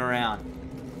that's coming around?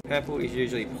 Purple is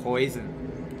usually poison.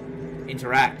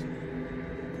 Interact.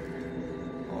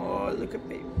 Oh, look at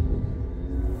me.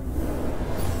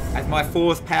 As my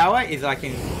force power is I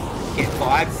can get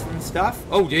vibes and stuff.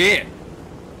 Oh dear.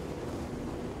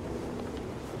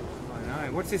 Oh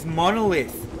no, what's this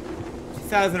monolith?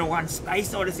 2001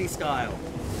 Space Odyssey style.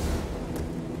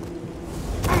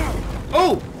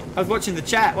 Oh! I was watching the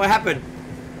chat. What happened?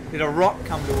 Did a rock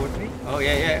come towards me? Oh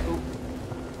yeah, yeah. Ooh.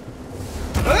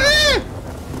 Ah!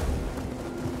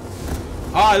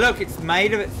 Oh look, it's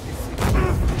made of it.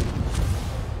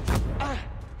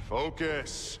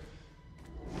 Focus.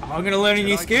 I'm gonna learn a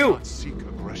new skill.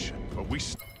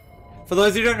 For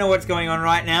those who don't know what's going on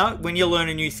right now, when you learn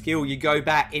a new skill, you go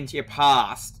back into your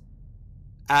past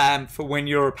for when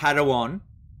you're a Padawan,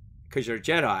 because you're a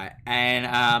Jedi,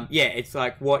 and yeah, it's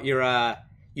like what you're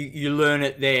you learn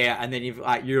it there, and then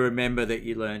you remember that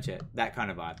you learned it. That kind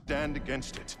of vibe. Stand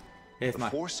against it. Here's the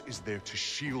Force is there to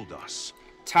shield us.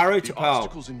 Taro The Tapal.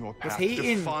 obstacles in your Was path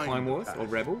he in define Clone the Wars path. or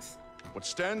Rebels? What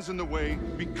stands in the way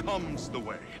becomes the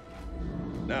way.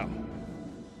 Now,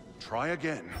 try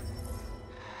again.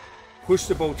 Push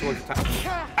the ball towards the The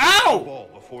Ow! ball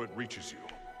before it reaches you.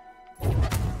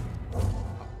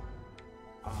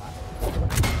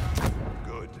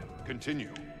 Good.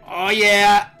 Continue. Oh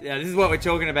yeah! Yeah, this is what we're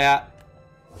talking about.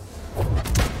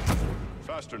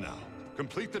 Faster now.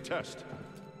 Complete the test.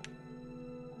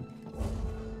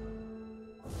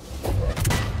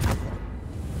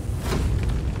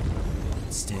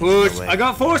 Push! I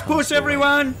got force push,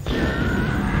 everyone!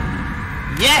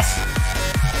 Yes!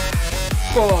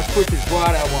 Force push is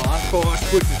what I want. Force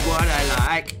push is what I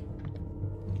like.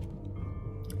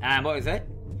 What was that?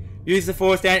 Use the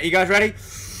force down. You guys ready?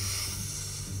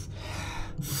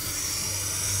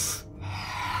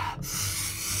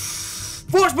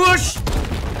 Force push!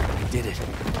 I did it.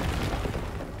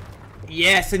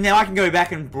 Yeah, so now I can go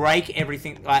back and break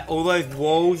everything. Like all those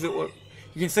walls that were...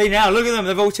 You can see now, look at them.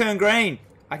 They've all turned green.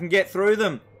 I can get through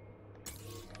them.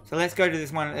 So let's go to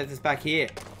this one that's back here.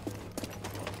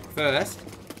 First.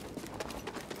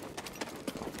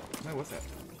 Where was that?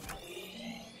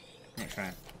 Next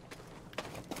round.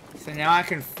 So now I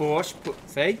can force put...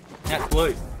 See? That's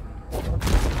blue.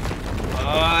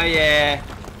 Oh, yeah.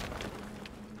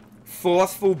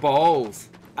 Forceful balls.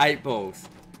 8 balls.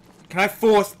 Can I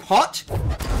force pot?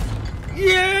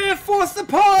 Yeah! Force the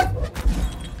pot!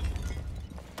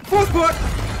 Force pot!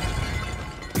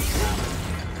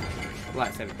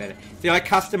 Lightsaber better. See, I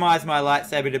customized my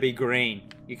lightsaber to be green.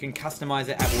 You can customize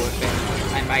it at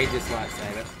Workbench. I made this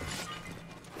lightsaber.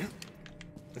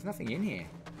 There's nothing in here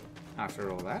after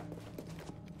all that.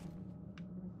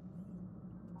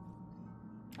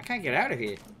 I can't get out of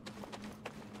here.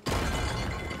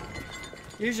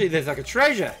 Usually there's like a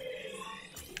treasure.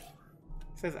 It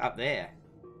says up there.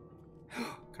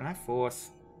 Can I force?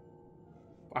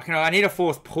 I need a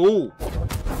force pull.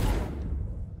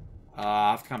 Oh,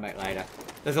 I have to come back later.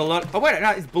 There's a lot. Oh wait,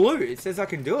 no, it's blue. It says I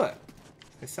can do it.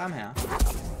 So somehow.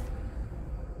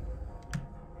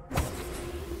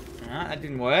 No, that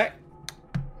didn't work.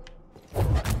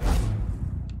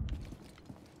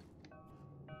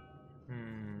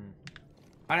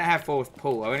 I don't have force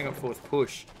pull. I've only got force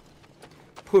push.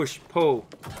 Push, pull.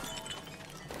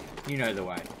 You know the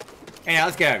way. Anyhow,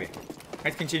 let's get over here.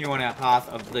 Let's continue on our path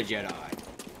of the Jedi.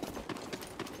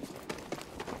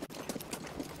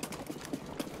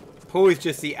 Pull is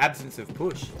just the absence of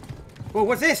push. Oh,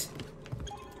 what's this?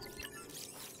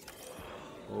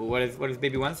 Oh, what does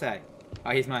BB1 say?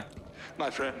 Oh, here's my... My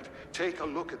friend, take a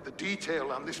look at the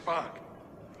detail on this bark.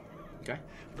 Okay.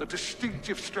 The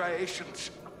distinctive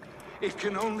striations. It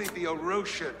can only be a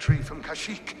Rosha tree from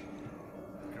Kashyyyk.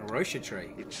 A Rosha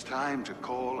tree? It's time to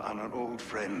call on an old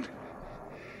friend.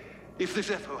 If the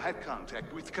Zepho had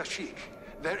contact with Kashyyyk,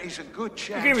 there is a good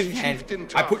chance... Look at his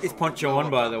hand. I put this poncho on,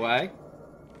 by the way.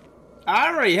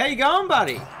 Ari, how you going,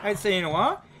 buddy? Haven't seen you in a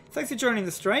while. Thanks for joining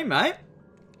the stream, mate.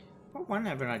 What one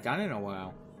haven't I done in a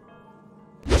while?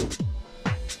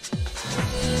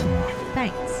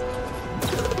 Thanks.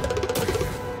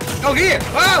 Oh, here!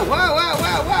 Whoa, whoa, whoa,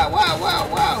 whoa, whoa, whoa, whoa,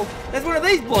 whoa! There's one of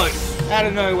these blokes out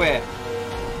of nowhere.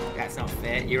 That's not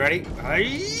fair. You ready?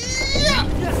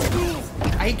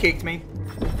 He kicked me.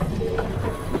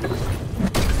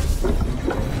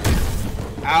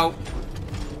 Ow.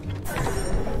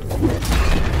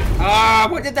 Ah,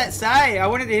 what did that say? I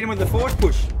wanted to hit him with the force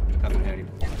push. Doesn't hurt him.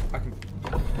 I can...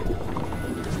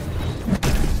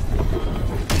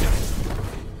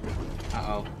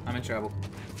 Uh-oh. I'm in trouble.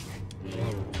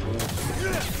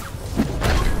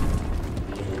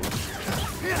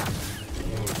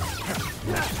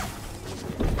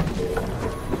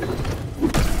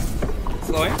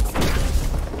 Slow him?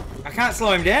 I can't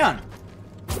slow him down.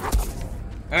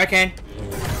 I can.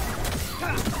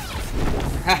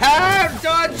 Haha!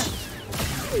 Dodge!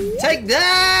 Take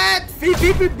that! Feep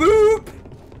beep beep boop!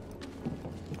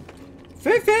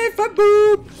 Feep beep beep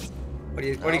boop! What do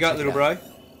you got, little bro?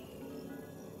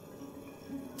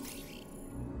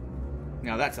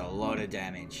 Now that's a lot of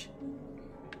damage.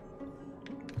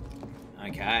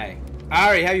 Okay.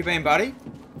 Ari, how you been, buddy?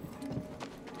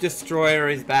 Destroyer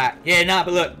is back. Yeah, nah,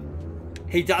 but look.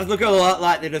 He does look a lot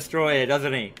like the Destroyer,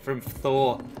 doesn't he? From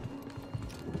Thor.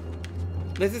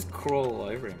 Let's just crawl all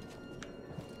over him.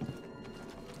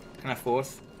 Can I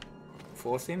force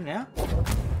him now?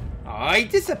 Oh, he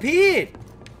disappeared!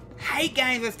 Hate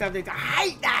games with stuff like that. I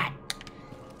hate that!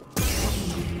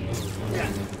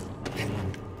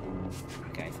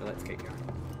 Okay, so let's keep going.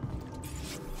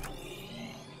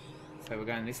 So we're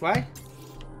going this way.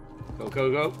 Go,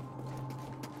 go, go.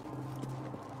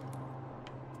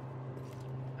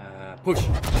 Push.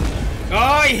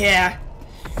 Oh, yeah!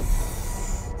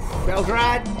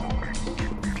 Belgrade.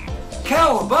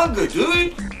 Cowabunga,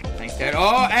 dude! Thanks, Dad.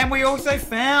 Oh, and we also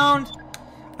found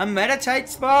a meditate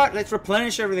spot. Let's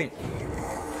replenish everything.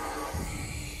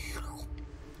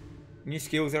 New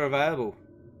skills are available.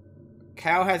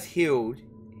 Cal has healed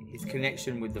his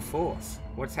connection with the Force.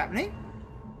 What's happening?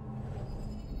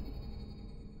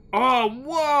 Oh,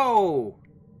 whoa!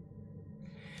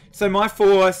 So my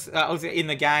Force, in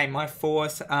the game, my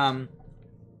Force, I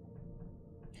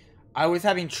was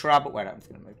having trouble. Wait, I'm just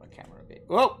going to move my camera a bit.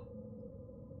 Whoa!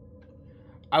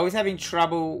 I was having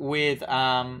trouble with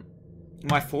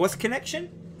my Force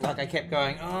connection. Like, I kept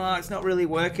going, oh, it's not really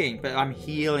working, but I'm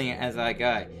healing it as I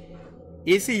go.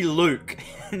 Is he Luke?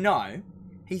 No.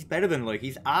 He's better than Luke.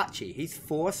 He's Archie. He's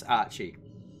Force Archie.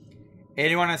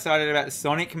 Anyone excited about the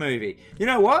Sonic movie? You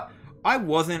know what? I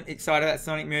wasn't excited about the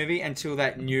Sonic movie until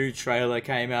that new trailer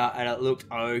came out and it looked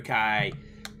okay.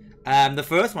 The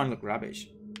first one looked rubbish.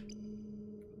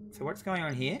 So what's going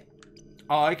on here?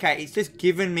 Oh, okay. It's just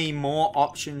given me more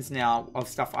options now of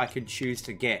stuff I could choose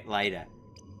to get later.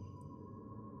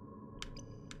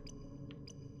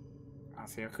 Oh,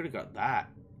 see, I could have got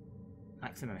that.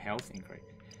 Maximum health increase.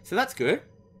 So that's good.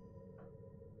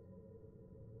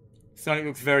 Sonic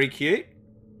looks very cute.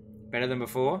 Better than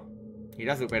before. He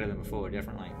does look better than before,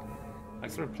 definitely.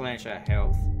 Let's replenish our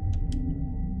health.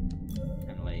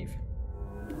 And leave.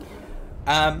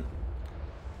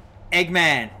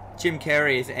 Eggman. Jim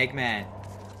Carrey is Eggman.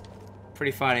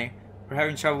 Pretty funny. We're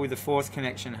having trouble with the Force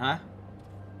connection, huh?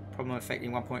 Problem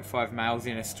affecting 1.5 males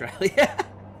in Australia.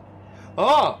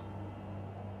 Oh!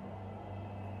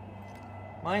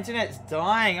 My internet's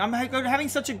dying. I'm having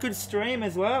such a good stream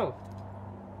as well.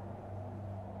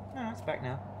 No, it's back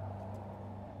now.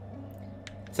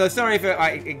 So sorry if it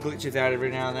glitches out every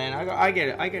now and then. I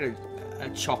get a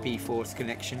choppy Force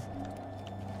connection.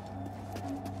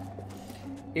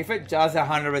 If it does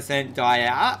 100% die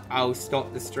out, I'll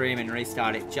stop the stream and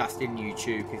restart it just in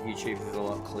YouTube because YouTube is a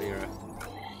lot clearer.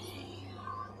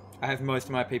 I have most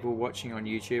of my people watching on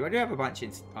YouTube. I do have a bunch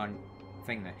on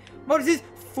thing there. What is this?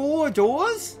 4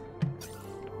 doors?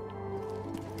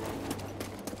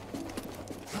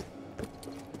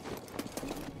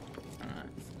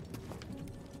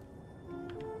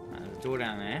 Door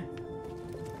down there.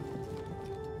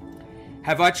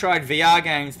 Have I tried VR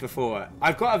games before?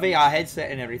 I've got a VR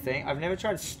headset and everything. I've never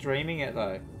tried streaming it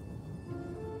though.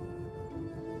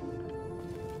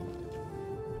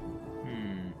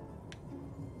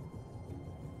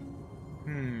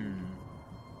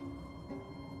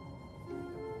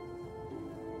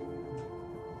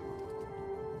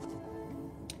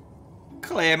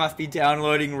 Claire must be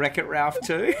downloading Wreck-It Ralph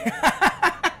too.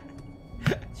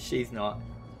 She's not.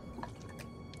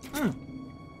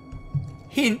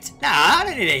 Hint? Nah, I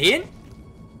don't need a hint.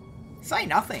 Say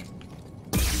nothing.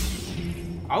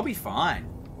 I'll be fine.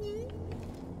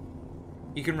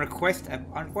 You can request a...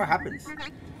 What happens?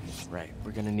 Right,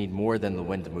 we're gonna need more than the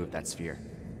wind to move that sphere.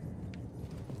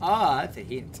 Ah, that's a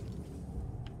hint.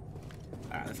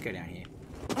 Alright, let's go down here.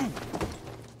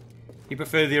 You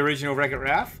prefer the original Wreck-It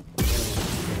Ralph?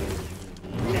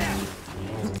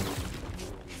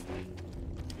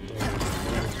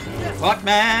 What,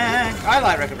 man? I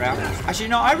like Wreck-It Ralph. Actually,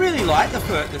 no, I really like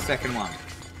the second one.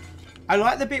 I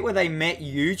like the bit where they met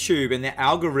YouTube and their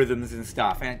algorithms and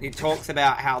stuff. And it talks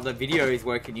about how the videos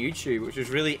work in YouTube, which is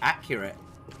really accurate.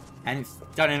 And it's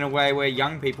done in a way where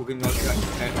young people can go,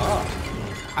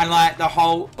 oh. And like the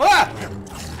whole... Ah!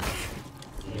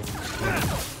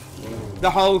 The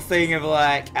whole thing of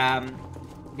like...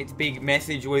 its big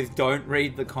message was don't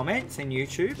read the comments in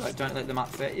YouTube. Like, don't let them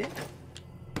upset you.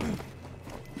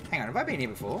 Hang on, have I been here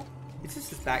before? Is this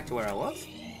just back to where I was?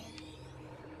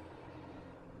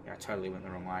 Yeah, I totally went the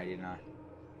wrong way, didn't I?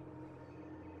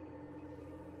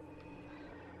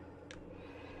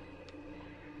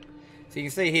 So you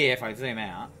can see here, if I zoom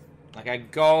out, like our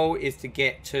goal is to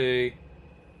get to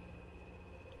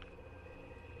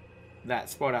that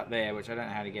spot up there, which I don't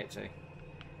know how to get to.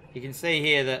 You can see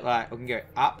here that like we can go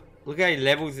up. Look how many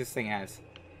levels this thing has.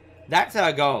 That's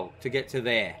our goal, to get to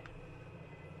there.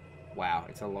 Wow,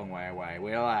 it's a long way away.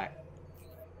 We're like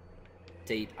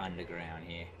deep underground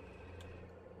here.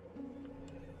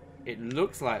 It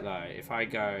looks like though, if I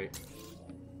go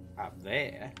up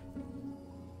there,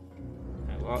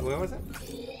 where was it?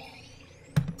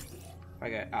 If I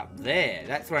go up there,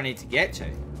 that's where I need to get to.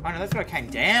 Oh no, that's where I came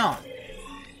down.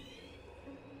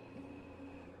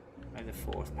 Where's the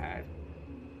fourth pad?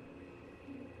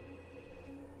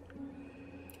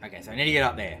 Okay, so I need to get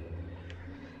up there.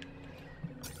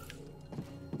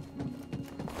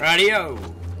 Radio.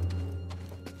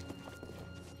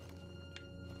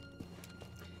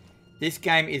 This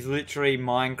game is literally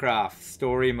Minecraft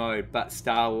story mode, but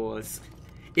Star Wars.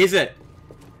 Is it?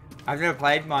 I've never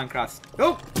played Minecraft.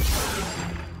 Oh!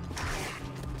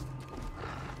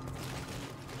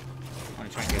 I want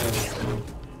to try and get it.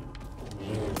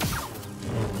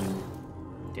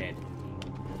 Dead.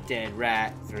 Dead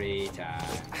rat 3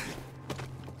 times.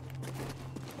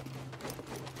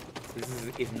 This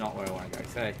is not where I want to go.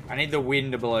 So I need the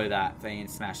wind to blow that thing and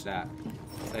smash that.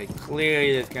 So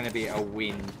clearly there's going to be a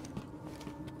wind.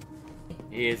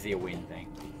 Here's the wind thing.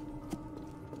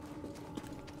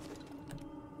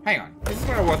 Hang on. This is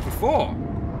where I was before.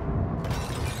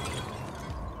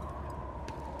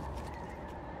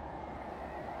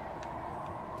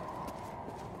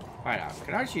 Wait up.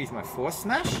 Can I just use my force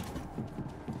smash?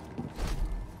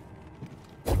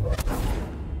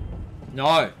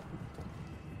 No.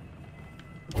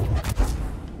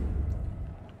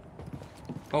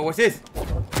 Oh, what's this?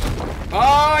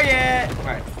 Oh, yeah!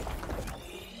 Right.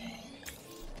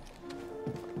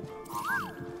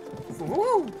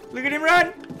 Woo! Look at him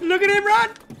run! Look at him run!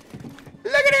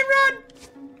 Look at him run!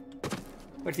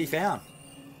 What's he found?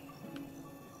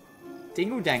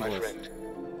 Dingle danglers. My friend,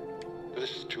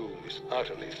 this tomb is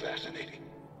utterly fascinating.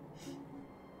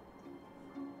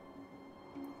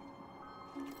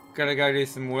 Gotta go do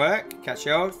some work. Catch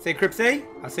y'all. See Cripsy.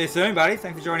 I'll see you soon, buddy.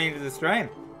 Thanks for joining into the stream.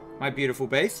 My beautiful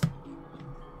beast.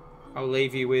 I'll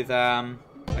leave you with a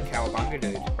cowabunga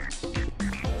dude.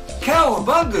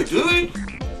 Cowabunga, dude!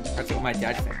 That's what my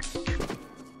dad said.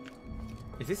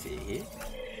 Is this it here?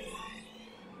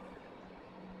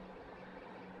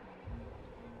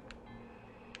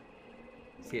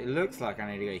 See, it looks like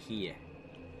I need to go here.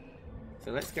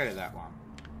 So let's go to that one.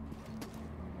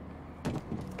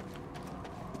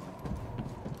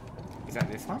 Is that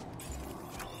this one?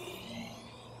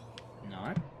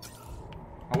 No.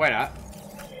 Oh, wait up.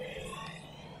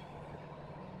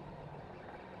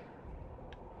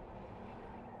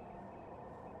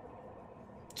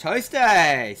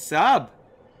 Toasty! Sub!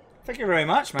 Thank you very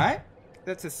much, mate.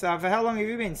 That's a sub. For how long have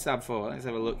you been sub for? Let's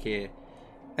have a look here.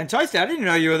 And Toasty, I didn't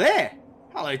know you were there.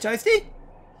 Hello, Toasty.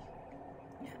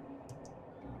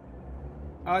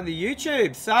 Oh, the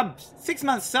YouTube sub. 6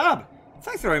 months sub.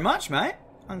 Thanks very much, mate.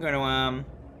 I'm going to,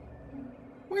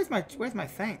 Where's my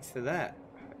thanks for that?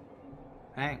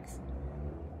 Thanks.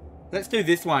 Let's do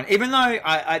this one. Even though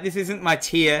this isn't my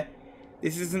tier,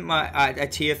 this isn't my a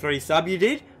tier 3 sub you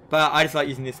did, but I just like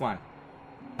using this one.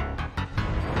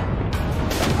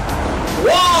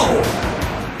 Whoa!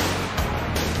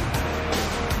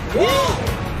 Whoa!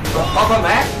 We'll pop a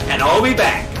Mac and I'll be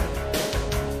back.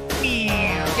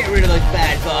 Get rid of those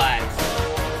bad vibes.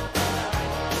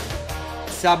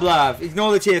 Sub love.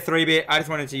 Ignore the tier 3 bit. I just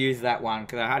wanted to use that one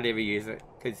because I hardly ever use it.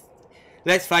 Because,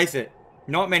 let's face it,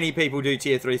 not many people do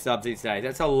tier 3 subs these days.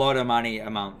 That's a lot of money a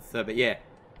month. So, but yeah.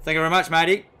 Thank you very much,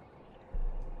 matey.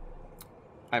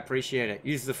 I appreciate it.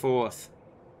 Use the force.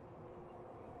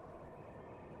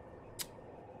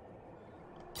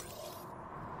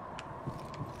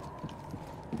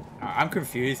 I'm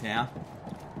confused now.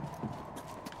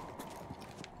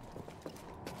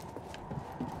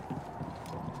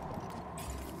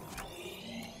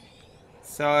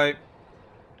 So,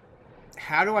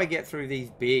 how do I get through these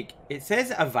big... It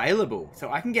says available, so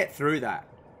I can get through that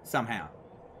somehow.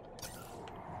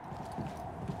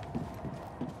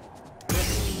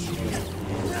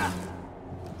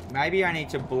 Maybe I need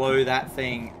to blow that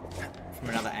thing from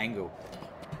another angle.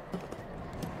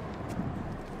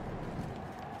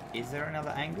 Is there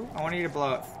another angle? I want you to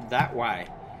blow it that way.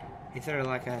 Is there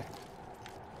like a...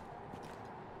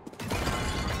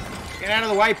 Get out of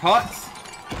the way, Potts!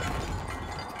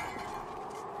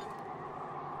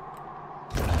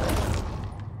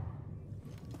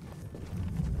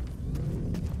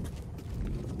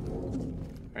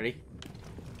 Ready?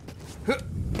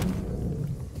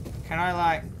 Can I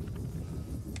like...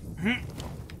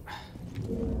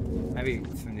 Maybe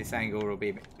from this angle it'll be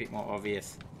a bit more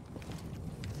obvious.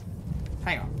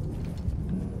 Hang on.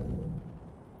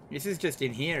 This is just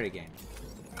in here again.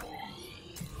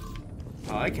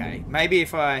 Oh, okay. Maybe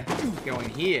if I go in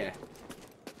here,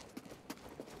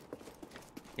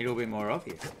 it'll be more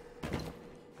obvious.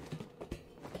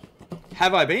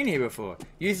 Have I been here before?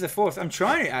 Use the force. I'm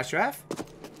trying to, Ashraf.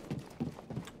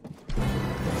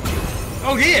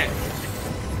 Oh, dear!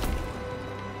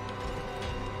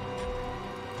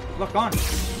 Lock on.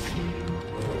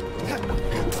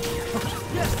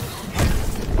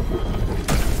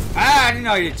 Ah, I didn't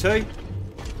know you did too.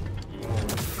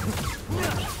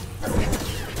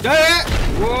 Do it!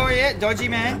 Whoa, yeah, dodgy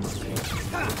man.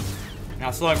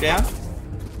 Now slow him down.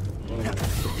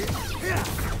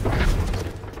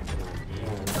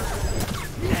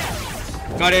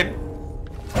 Got him.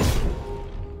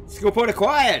 Skill point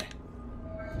acquired.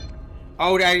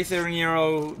 Old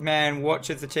 87-year-old man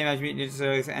watches the Teenage Mutant Ninja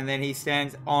Turtles and then he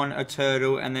stands on a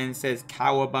turtle and then says,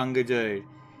 "Cowabunga, dude."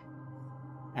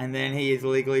 And then he is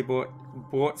legally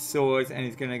bought swords and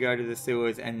is going to go to the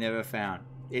sewers and never found.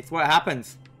 It's what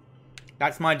happens.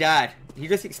 That's my dad. You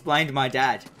just explained my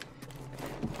dad.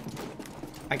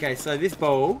 Okay, so this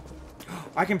ball,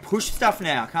 I can push stuff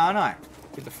now, can't I?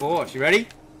 With the force. You ready?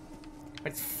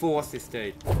 Let's force this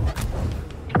dude.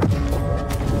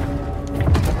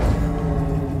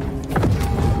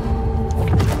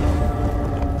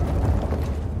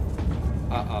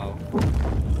 Uh-oh.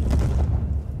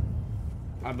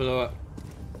 I blew it.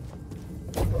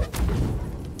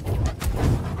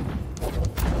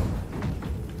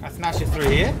 I smash it through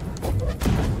here.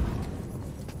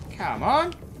 Come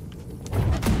on.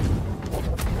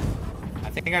 I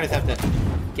think I just have to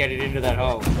get it into that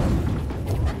hole.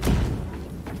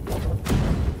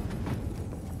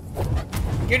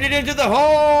 Get it into the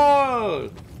hole!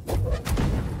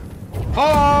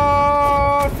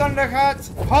 Hole!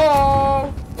 Thundercats!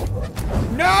 Hole!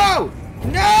 No!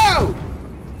 No!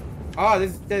 Oh,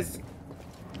 that's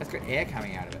got air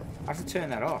coming out of it. I have to turn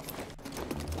that off.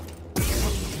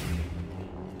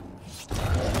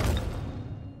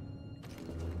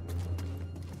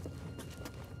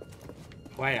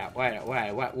 Wait up, wait up,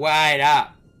 wait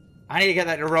up. I need to get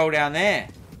that to roll down there.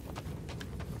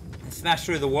 And smash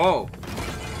through the wall.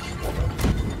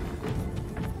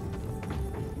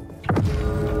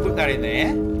 Put that in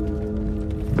there.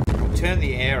 Turn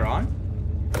the air on.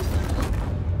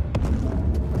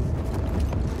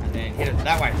 And then hit it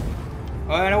that way.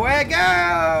 And away it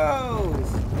goes!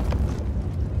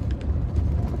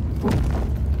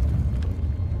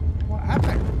 What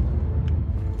happened?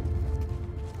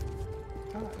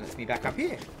 Oh, it lets me back up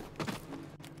here.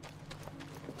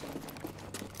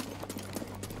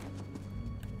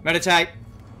 Meditate.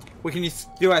 We can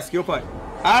do our skill point.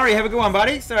 Ari, have a good one,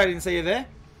 buddy. Sorry I didn't see you there.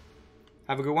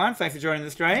 Have a good one. Thanks for joining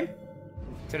the stream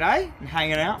today and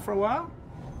hanging out for a while.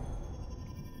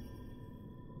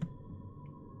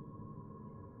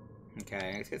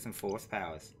 Okay, let's get some force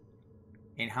powers.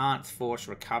 Enhance force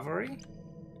recovery.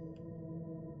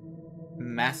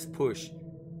 mass push.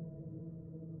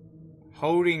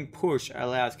 Holding push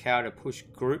allows Cow to push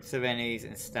groups of enemies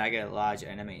and stagger large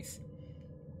enemies.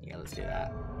 Yeah, let's do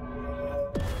that.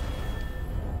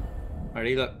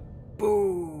 Ready? Look.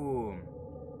 Boom.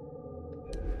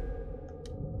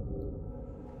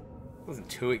 Wasn't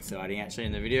too exciting actually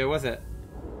in the video, was it?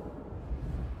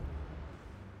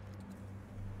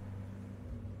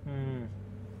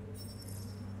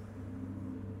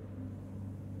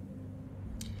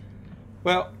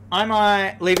 Well, I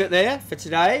might leave it there for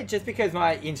today, just because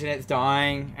my internet's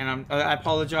dying, and I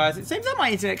apologise. It seems like my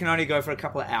internet can only go for a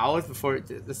couple of hours before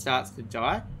it starts to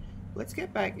die. Let's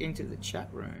get back into the chat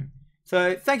room.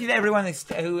 So, thank you to everyone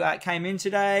who came in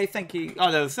today. Thank you.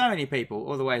 Oh, there were so many people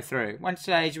all the way through. One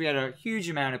stage, we had a huge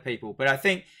amount of people, but I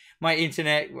think my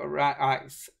internet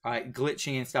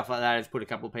glitching and stuff like that has put a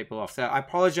couple of people off. So, I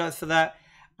apologise for that.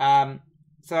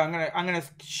 So I'm gonna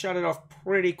shut it off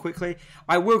pretty quickly.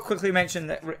 I will quickly mention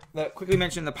the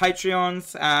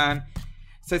Patreons.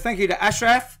 So thank you to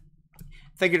Ashraf,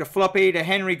 thank you to Floppy, to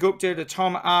Henry Gupta, to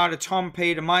Tom R, to Tom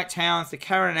P, to Mike Towns, to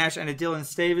Karen Ash, and to Dylan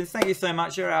Stevens. Thank you so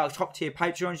much. You're our top tier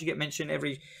Patreons. You get mentioned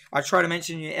I try to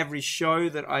mention you every show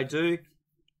that I do.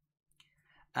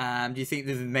 Do you think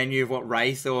there's a menu of what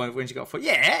race or when she got foot?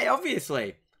 Yeah,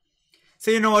 obviously.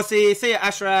 See you, Norsey. See you,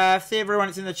 Ashraf. See everyone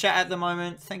that's in the chat at the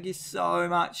moment. Thank you so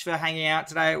much for hanging out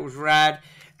today. It was rad.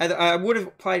 I would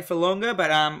have played for longer, but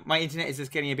my internet is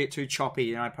just getting a bit too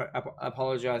choppy, and I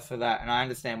apologise for that. And I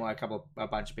understand why a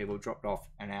bunch of people dropped off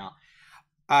and out.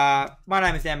 My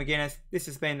name is Dan McGuinness. This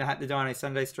has been the Hack the Dino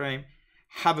Sunday stream.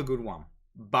 Have a good one.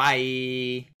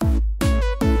 Bye.